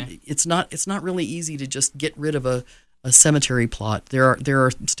 I mean, it's not really easy to just get rid of a a cemetery plot. There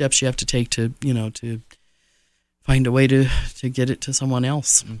are steps you have to take to find a way to get it to someone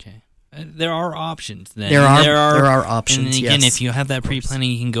else. Okay. There are options then. There are options, and again, yes, if you have that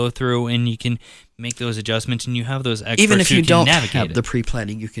pre-planning, you can go through and you can make those adjustments, and you have those experts even if who you can don't navigate have it. the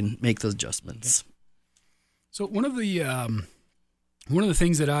pre-planning, you can make those adjustments. Okay. So one of the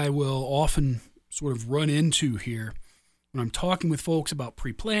things that I will often sort of run into here when I'm talking with folks about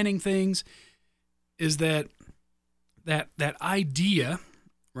pre-planning things is that idea,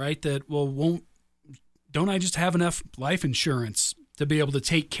 right? That, well, don't I just have enough life insurance to be able to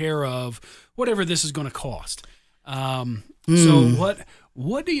take care of whatever this is going to cost? So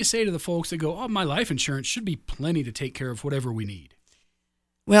what do you say to the folks that go, oh, my life insurance should be plenty to take care of whatever we need?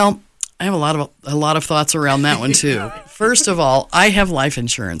 Well, I have a lot of thoughts around that one too. First of all, I have life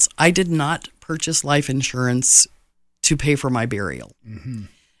insurance. I did not purchase life insurance to pay for my burial. Mm-hmm.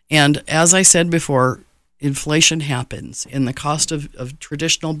 And as I said before, inflation happens, and the cost of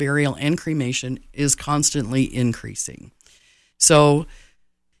traditional burial and cremation is constantly increasing. So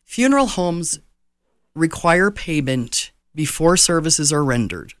funeral homes require payment before services are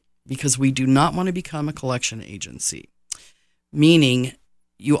rendered because we do not want to become a collection agency, meaning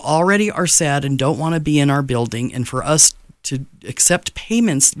you already are sad and don't want to be in our building, and for us to accept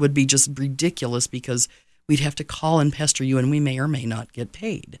payments would be just ridiculous because we'd have to call and pester you, and we may or may not get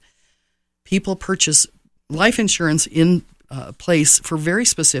paid. People purchase life insurance in place for very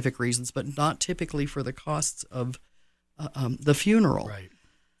specific reasons, but not typically for the costs of the funeral. Right.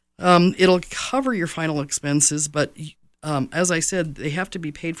 It'll cover your final expenses, but as I said, they have to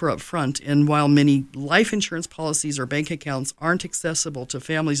be paid for up front. And while many life insurance policies or bank accounts aren't accessible to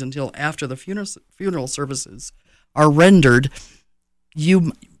families until after the funeral services are rendered,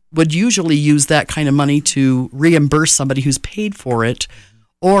 you would usually use that kind of money to reimburse somebody who's paid for it.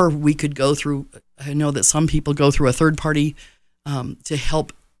 Or we could go through, I know that some people go through a third party to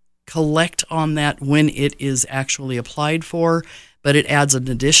help collect on that when it is actually applied for, but it adds an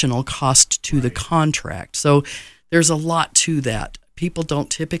additional cost to the contract. So there's a lot to that. People don't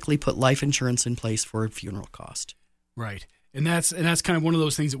typically put life insurance in place for a funeral cost. Right. And that's kind of one of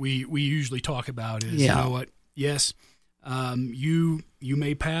those things that we usually talk about is, you know what, yes, you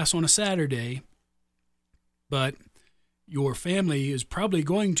may pass on a Saturday, but your family is probably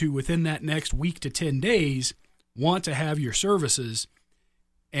going to, within that next week to 10 days, want to have your services.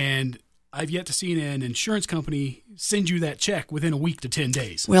 And I've yet to see an insurance company send you that check within a week to 10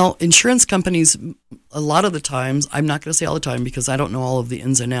 days. Well, insurance companies, a lot of the times, I'm not going to say all the time because I don't know all of the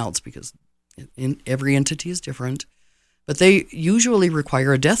ins and outs because every entity is different, but they usually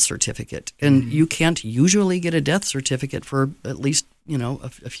require a death certificate. And you can't usually get a death certificate for at least,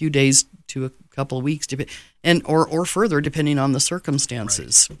 a few days to a couple of weeks, or further, depending on the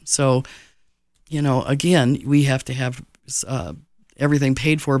circumstances. Right. So, again, we have to have everything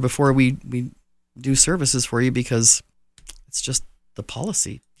paid for before we do services for you because it's just the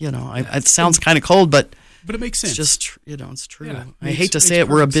policy. It sounds kind of cold, but it makes sense. It's just, it's true. Yeah, I hate to say it,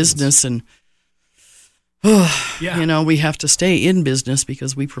 we're a business and we have to stay in business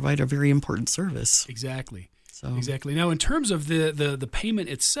because we provide a very important service. Exactly. Exactly. Now, in terms of the payment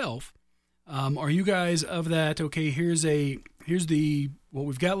itself, are you guys of that? Okay, here's what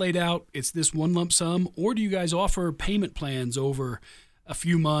we've got laid out. It's this one lump sum, or do you guys offer payment plans over a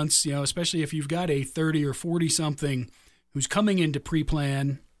few months? Especially if you've got a 30 or 40 something who's coming into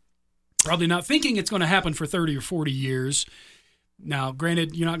pre-plan, probably not thinking it's going to happen for 30 or 40 years. Now,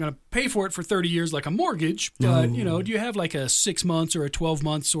 granted, you're not going to pay for it for 30 years like a mortgage, but do you have like a 6 months or a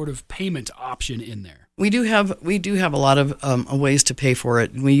 12-month sort of payment option in there? We do have a lot of ways to pay for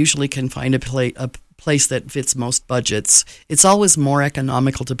it. We usually can find a place that fits most budgets. It's always more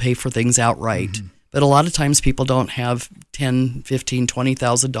economical to pay for things outright, but a lot of times people don't have $10,000, $15,000,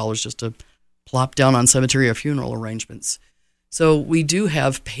 $20,000 just to plop down on cemetery or funeral arrangements. So we do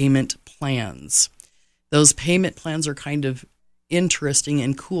have payment plans. Those payment plans are kind of interesting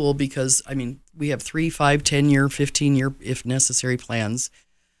and cool because, we have 3, 5, 10-year, 15-year, if necessary, plans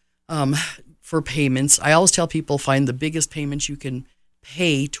for payments. I always tell people find the biggest payments you can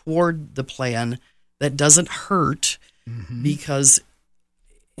pay toward the plan that doesn't hurt because,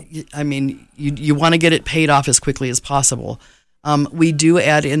 you want to get it paid off as quickly as possible. We do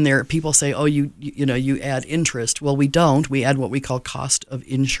add in there, people say, oh, you add interest. Well, we don't. We add what we call cost of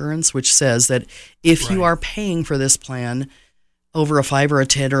insurance, which says that if you are paying for this plan over a 5 or a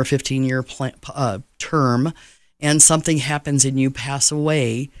 10 or a 15-year term and something happens and you pass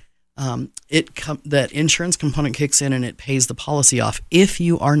away, that insurance component kicks in and it pays the policy off. If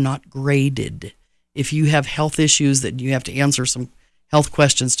you are not graded, if you have health issues that you have to answer some health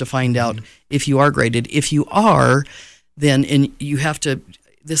questions to find out if you are graded. If you are, then you have to.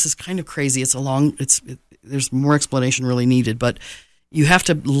 This is kind of crazy. There's more explanation really needed, but you have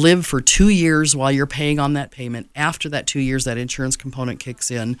to live for 2 years while you're paying on that payment. After that 2 years, that insurance component kicks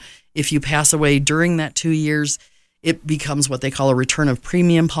in. If you pass away during that 2 years, it becomes what they call a return of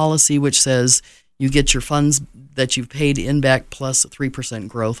premium policy, which says you get your funds that you've paid in back plus 3%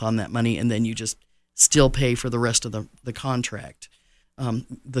 growth on that money, and then you just still pay for the rest of the contract,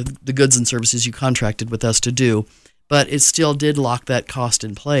 the goods and services you contracted with us to do. But it still did lock that cost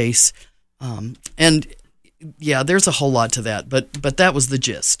in place. And yeah, there's a whole lot to that, but that was the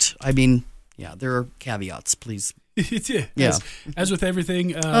gist. I mean, yeah, there are caveats, please. Yeah. As with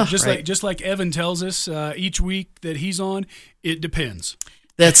everything, just like Evan tells us each week that he's on, it depends.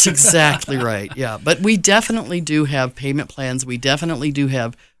 That's exactly right. Yeah, but we definitely do have payment plans. We definitely do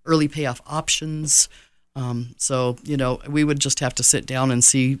have early payoff options. So we would just have to sit down and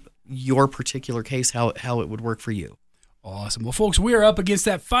see your particular case, how it would work for you. Awesome. Well, folks, we are up against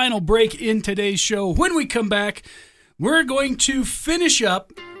that final break in today's show. When we come back, we're going to finish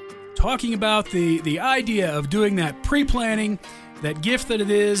up talking about the idea of doing that pre-planning, that gift that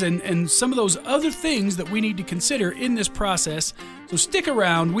it is, and some of those other things that we need to consider in this process. So stick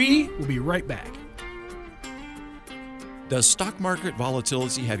around. We will be right back. Does stock market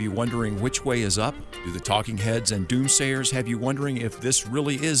volatility have you wondering which way is up? Do the talking heads and doomsayers have you wondering if this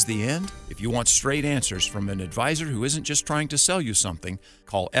really is the end? If you want straight answers from an advisor who isn't just trying to sell you something,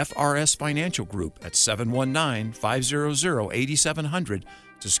 call FRS Financial Group at 719-500-8700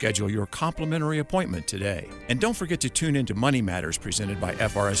 to schedule your complimentary appointment today. And don't forget to tune into Money Matters presented by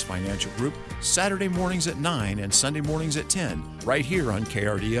FRS Financial Group Saturday mornings at 9 and Sunday mornings at 10, right here on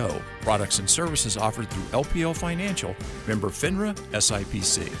KRDO. Products and services offered through LPL Financial, member FINRA,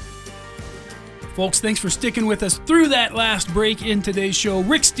 SIPC. Folks, thanks for sticking with us through that last break in today's show.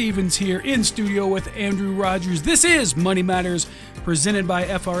 Rick Stevens here in studio with Andrew Rogers. This is Money Matters presented by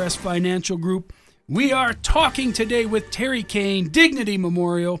FRS Financial Group. We are talking today with Terry Kane, Dignity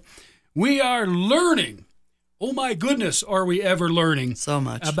Memorial. We are learning. Oh my goodness, are we ever learning so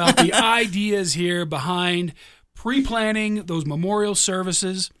much about the ideas here behind pre-planning those memorial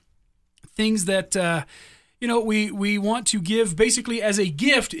services, things that we want to give basically as a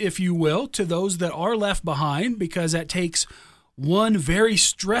gift, if you will, to those that are left behind, because that takes one very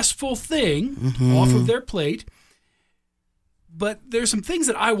stressful thing off of their plate. But there's some things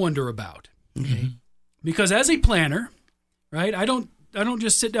that I wonder about. Okay. Because as a planner, right, I don't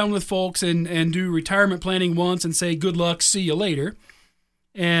just sit down with folks and do retirement planning once and say, good luck, see you later.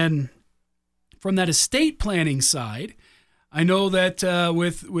 And from that estate planning side, I know that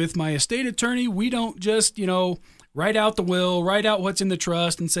with my estate attorney, we don't just, write out the will, write out what's in the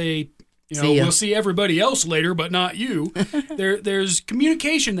trust and say, we'll see everybody else later, but not you. There's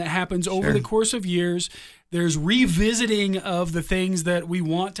communication that happens over the course of years. There's revisiting of the things that we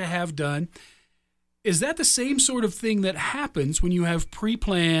want to have done. Is that the same sort of thing that happens when you have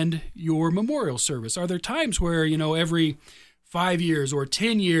pre-planned your memorial service? Are there times where, every 5 years or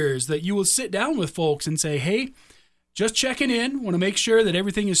 10 years that you will sit down with folks and say, hey, just checking in, want to make sure that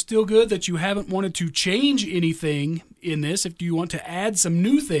everything is still good, that you haven't wanted to change anything in this, if you want to add some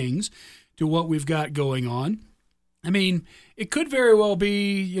new things to what we've got going on? I mean, it could very well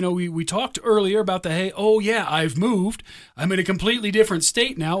be, we talked earlier about I've moved. I'm in a completely different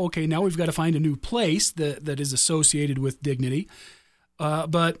state now. Okay, now we've got to find a new place that is associated with dignity.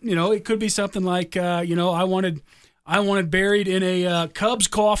 But, it could be something like, I wanted buried in a Cubs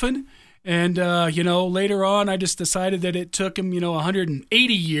coffin. And, later on, I just decided that it took him,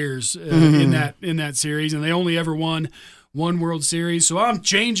 180 years in that series, and they only ever won one World Series. So I'm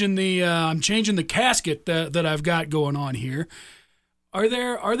changing the casket that I've got going on here. Are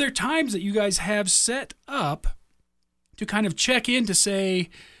there times that you guys have set up to kind of check in to say,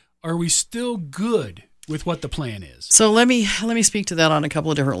 are we still good with what the plan is? So let me speak to that on a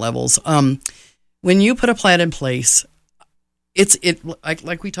couple of different levels. When you put a plan in place,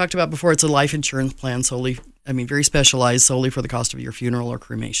 like we talked about before, it's a life insurance plan very specialized solely for the cost of your funeral or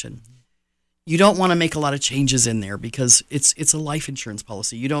cremation. You don't want to make a lot of changes in there because it's a life insurance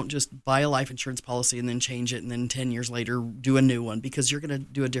policy. You don't just buy a life insurance policy and then change it and then 10 years later do a new one, because you're going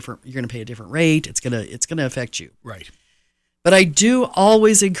to pay a different rate. It's going to affect you. Right. But I do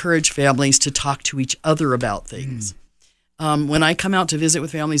always encourage families to talk to each other about things. When I come out to visit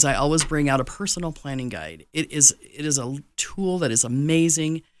with families, I always bring out a personal planning guide. It is a tool that is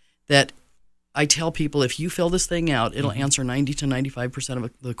amazing, that I tell people, if you fill this thing out, it'll answer 90 to 95%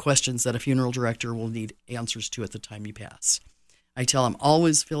 of the questions that a funeral director will need answers to at the time you pass. I tell them,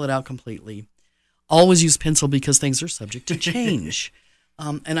 always fill it out completely. Always use pencil because things are subject to change.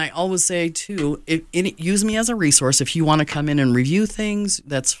 And I always say, too, use me as a resource. If you want to come in and review things,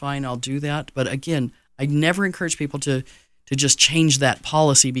 that's fine. I'll do that. But again, I never encourage people to just change that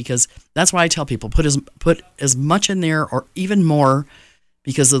policy, because that's why I tell people, put as much in there or even more,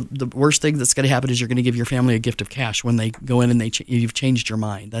 because the worst thing that's going to happen is you're going to give your family a gift of cash when they go in and you've changed your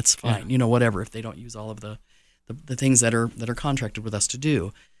mind. That's fine. Yeah. Whatever, if they don't use all of the things that are contracted with us to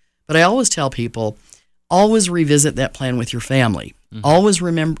do. But I always tell people, always revisit that plan with your family. Mm-hmm. Always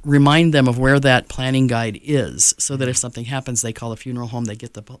remind them of where that planning guide is, so that if something happens, they call a funeral home, they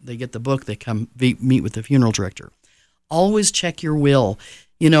get the book, they come meet with the funeral director. Always check your will.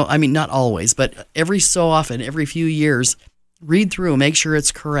 Not always, but every so often, every few years, read through, make sure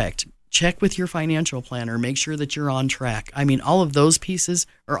it's correct. Check with your financial planner, make sure that you're on track. All of those pieces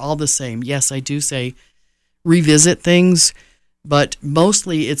are all the same. Yes, I do say revisit things, but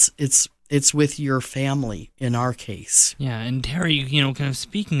mostly it's with your family in our case. Yeah, and Terry, kind of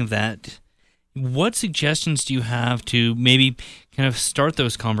speaking of that, what suggestions do you have to maybe kind of start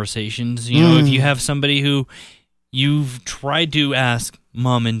those conversations? If you have somebody who you've tried to ask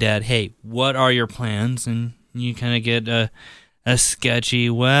mom and dad, hey, what are your plans? And you kind of get a sketchy,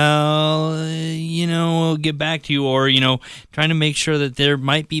 we'll get back to you, or, trying to make sure that there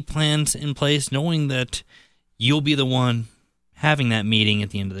might be plans in place, knowing that you'll be the one having that meeting at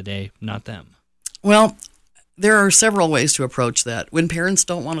the end of the day, not them. Well, there are several ways to approach that. When parents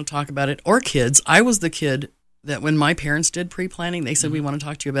don't want to talk about it, or kids, I was the kid that when my parents did pre-planning, they said, we want to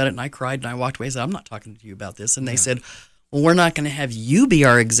talk to you about it, and I cried and I walked away and said, I'm not talking to you about this. And they said, well, we're not going to have you be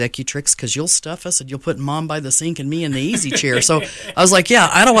our executrix because you'll stuff us and you'll put mom by the sink and me in the easy chair. So I was like, yeah,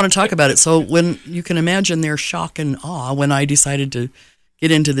 I don't want to talk about it. So when you can imagine their shock and awe when I decided to get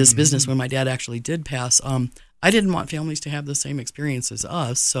into this business, when my dad actually did pass, I didn't want families to have the same experience as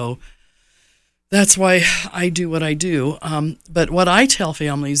us. So that's why I do what I do. But what I tell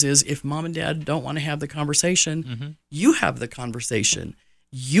families is, if mom and dad don't want to have the conversation, you have the conversation.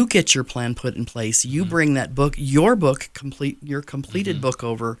 You get your plan put in place. You bring that book, your completed book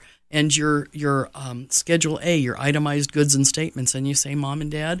over, and your Schedule A, your itemized goods and statements, and you say, Mom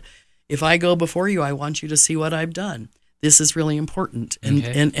and Dad, if I go before you, I want you to see what I've done. This is really important,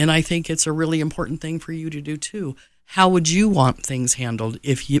 and I think it's a really important thing for you to do too. How would you want things handled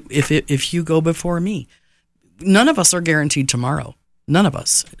if you go before me? None of us are guaranteed tomorrow. None of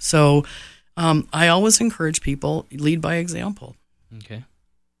us. So I always encourage people, lead by example. Okay.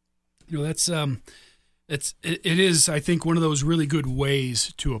 That's it is, I think, one of those really good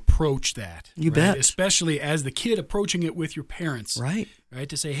ways to approach that. You bet. Especially as the kid approaching it with your parents. Right. Right.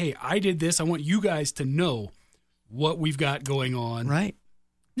 To say, hey, I did this. I want you guys to know what we've got going on. Right.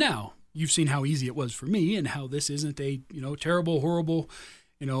 Now, you've seen how easy it was for me and how this isn't a, terrible, horrible,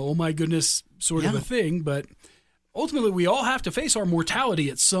 oh my goodness sort of a thing. But ultimately, we all have to face our mortality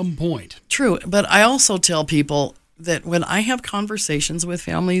at some point. True. But I also tell people that when I have conversations with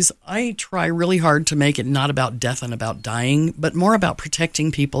families, I try really hard to make it not about death and about dying, but more about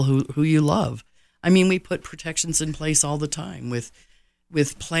protecting people who you love. I mean, we put protections in place all the time with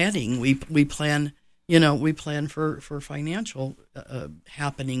planning. We plan, we plan for financial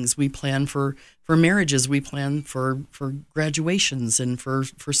happenings. We plan for marriages. We plan for graduations and for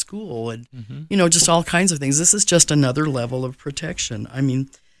school and, just all kinds of things. This is just another level of protection. I mean,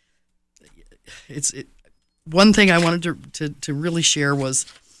 one thing I wanted to really share was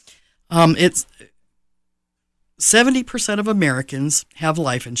it's 70% of Americans have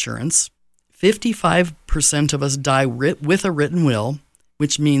life insurance. 55% of us die with a written will,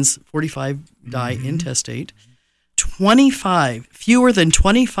 which means 45 die intestate. Fewer than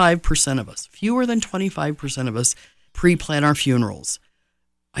 25% of us pre-plan our funerals.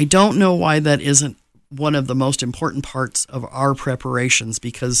 I don't know why that isn't one of the most important parts of our preparations,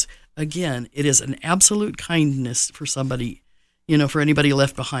 because again, it is an absolute kindness for somebody, for anybody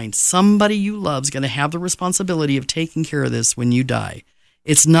left behind. Somebody you love is going to have the responsibility of taking care of this when you die.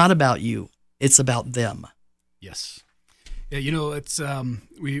 It's not about you. It's about them. Yes. Yeah, it's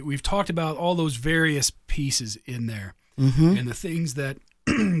we've talked about all those various pieces in there, and the things that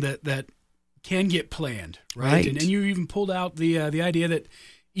that can get planned, right? And you even pulled out the idea that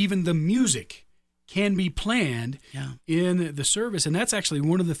even the music can be planned in the service. And that's actually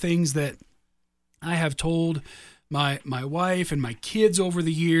one of the things that I have told my wife and my kids over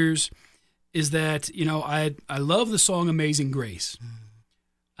the years is that, I love the song Amazing Grace.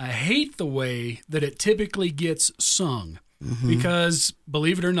 I hate the way that it typically gets sung because,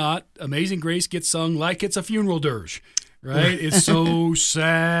 believe it or not, Amazing Grace gets sung like it's a funeral dirge, right? It's so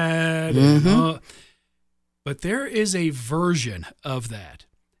sad. But there is a version of that.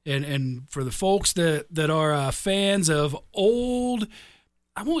 And for the folks that are fans of old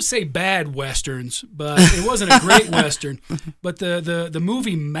I won't say bad Westerns, but it wasn't a great Western. But the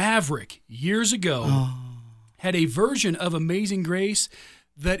movie Maverick years ago had a version of Amazing Grace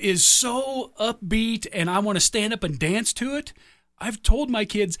that is so upbeat, and I want to stand up and dance to it. I've told my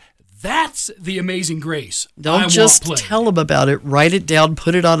kids, that's the Amazing Grace. Don't just tell them about it. Write it down,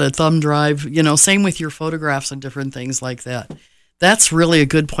 put it on a thumb drive. Same with your photographs and different things like that. That's really a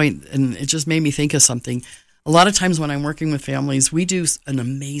good point, and it just made me think of something. A lot of times when I'm working with families, we do an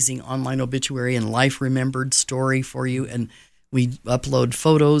amazing online obituary and life remembered story for you, and we upload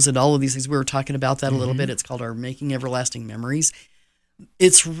photos and all of these things. We were talking about that a little bit. It's called our Making Everlasting Memories.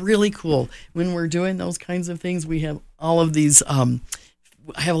 It's really cool. When we're doing those kinds of things, we have all of these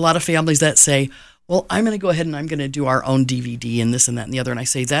I have a lot of families that say, well, I'm going to go ahead and I'm going to do our own DVD and this and that and the other. And I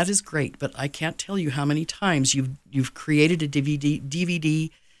say, that is great, but I can't tell you how many times you've created a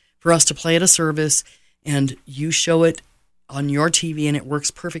DVD for us to play at a service, and you show it on your TV and it works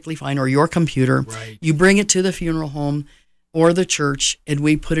perfectly fine, or your computer. Right. You bring it to the funeral home or the church and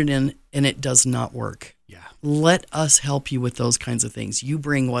we put it in and it does not work. Yeah. Let us help you with those kinds of things. You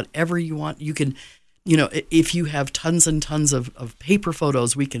bring whatever you want. You can, if you have tons and tons of paper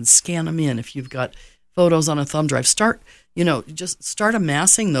photos, we can scan them in. If you've got photos on a thumb drive, just start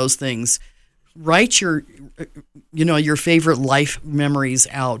amassing those things. Write your favorite life memories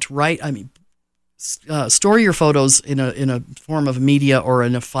out. Store your photos in a form of media or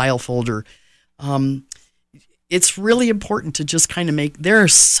in a file folder. It's really important to just kind of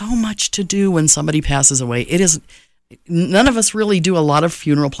there's so much to do when somebody passes away. None of us really do a lot of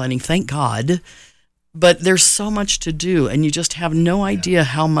funeral planning, thank God. But there's so much to do, and you just have no idea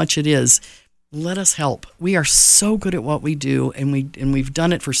how much it is. Let us help. We are so good at what we do, and we've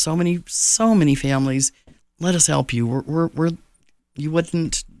done it for so many families. Let us help you. You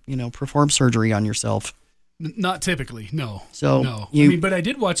wouldn't, perform surgery on yourself. Not typically, no. So no. But I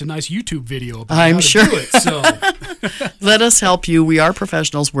did watch a nice YouTube video about I'm how sure. to do it. So let us help you. We are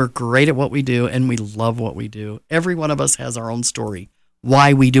professionals. We're great at what we do, and we love what we do. Every one of us has our own story,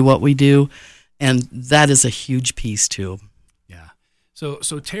 why we do what we do. And that is a huge piece too. Yeah. So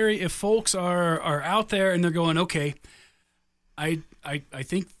Terry, if folks are out there and they're going, okay, I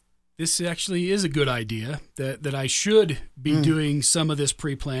think this actually is a good idea, that I should be doing some of this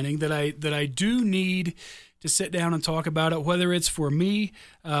pre-planning, that I do need to sit down and talk about it, whether it's for me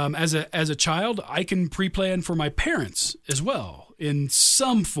as a child, I can pre-plan for my parents as well in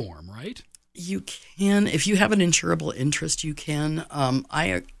some form, right? You can, if you have an insurable interest, you can.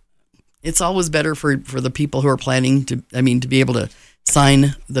 It's always better for the people who are planning to be able to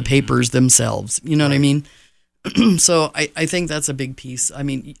sign the papers themselves. You know what I mean? So I think that's a big piece.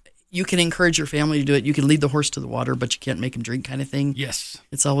 You can encourage your family to do it. You can lead the horse to the water, but you can't make him drink, kind of thing. Yes.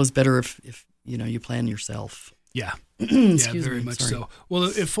 It's always better if you plan yourself. Yeah. Excuse very me. much Sorry. so. Well,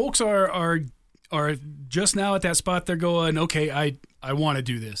 if folks are just now at that spot, they're going, okay, I want to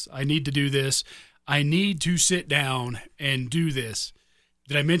do this. I need to do this. I need to sit down and do this.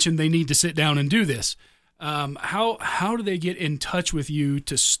 Did I mention they need to sit down and do this? How do they get in touch with you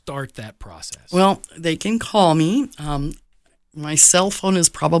to start that process? Well, they can call me. My cell phone is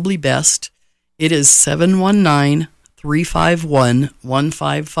probably best. It is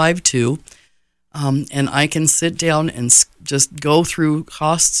 719-351-1552. And I can sit down and just go through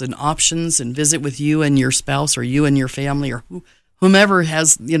costs and options and visit with you and your spouse, or you and your family, or whomever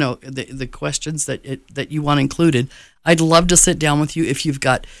has, the questions that you want included. I'd love to sit down with you. If you've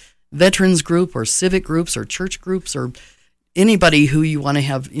got veterans group or civic groups or church groups or anybody who you want to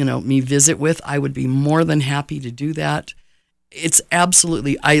have, me visit with, I would be more than happy to do that. It's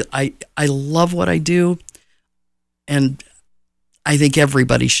absolutely, I love what I do, and I think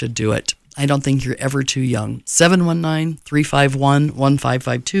everybody should do it. I don't think you're ever too young.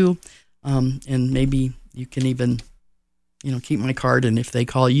 719-351-1552. And maybe you can even, keep my card, and if they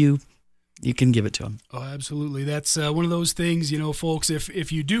call you, you can give it to them. Oh, absolutely. That's one of those things, folks,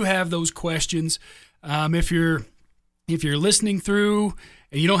 if you do have those questions, if you're listening through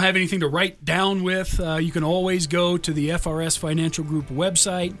and you don't have anything to write down with, you can always go to the FRS Financial Group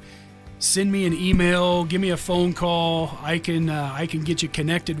website, send me an email, give me a phone call. I can get you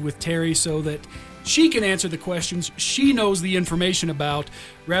connected with Terry so that she can answer the questions she knows the information about,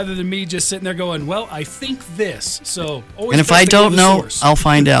 rather than me just sitting there going, well, I think this. So always. And if I don't know, I'll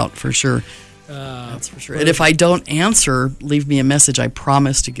find out for sure. That's for sure. And if I don't answer, leave me a message. I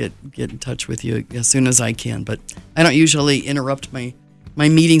promise to get in touch with you as soon as I can. But I don't usually interrupt my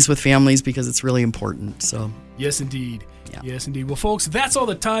meetings with families because it's really important. So yes, indeed. Yeah. Yes, indeed. Well, folks, that's all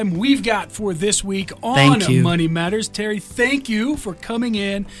the time we've got for this week on Money Matters. Terry, thank you for coming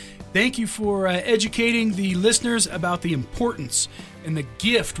in Thank you for educating the listeners about the importance and the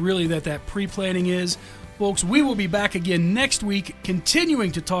gift, really, that pre-planning is. Folks, we will be back again next week,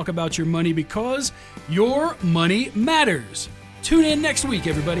 continuing to talk about your money because your money matters. Tune in next week,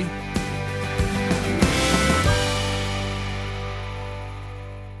 everybody.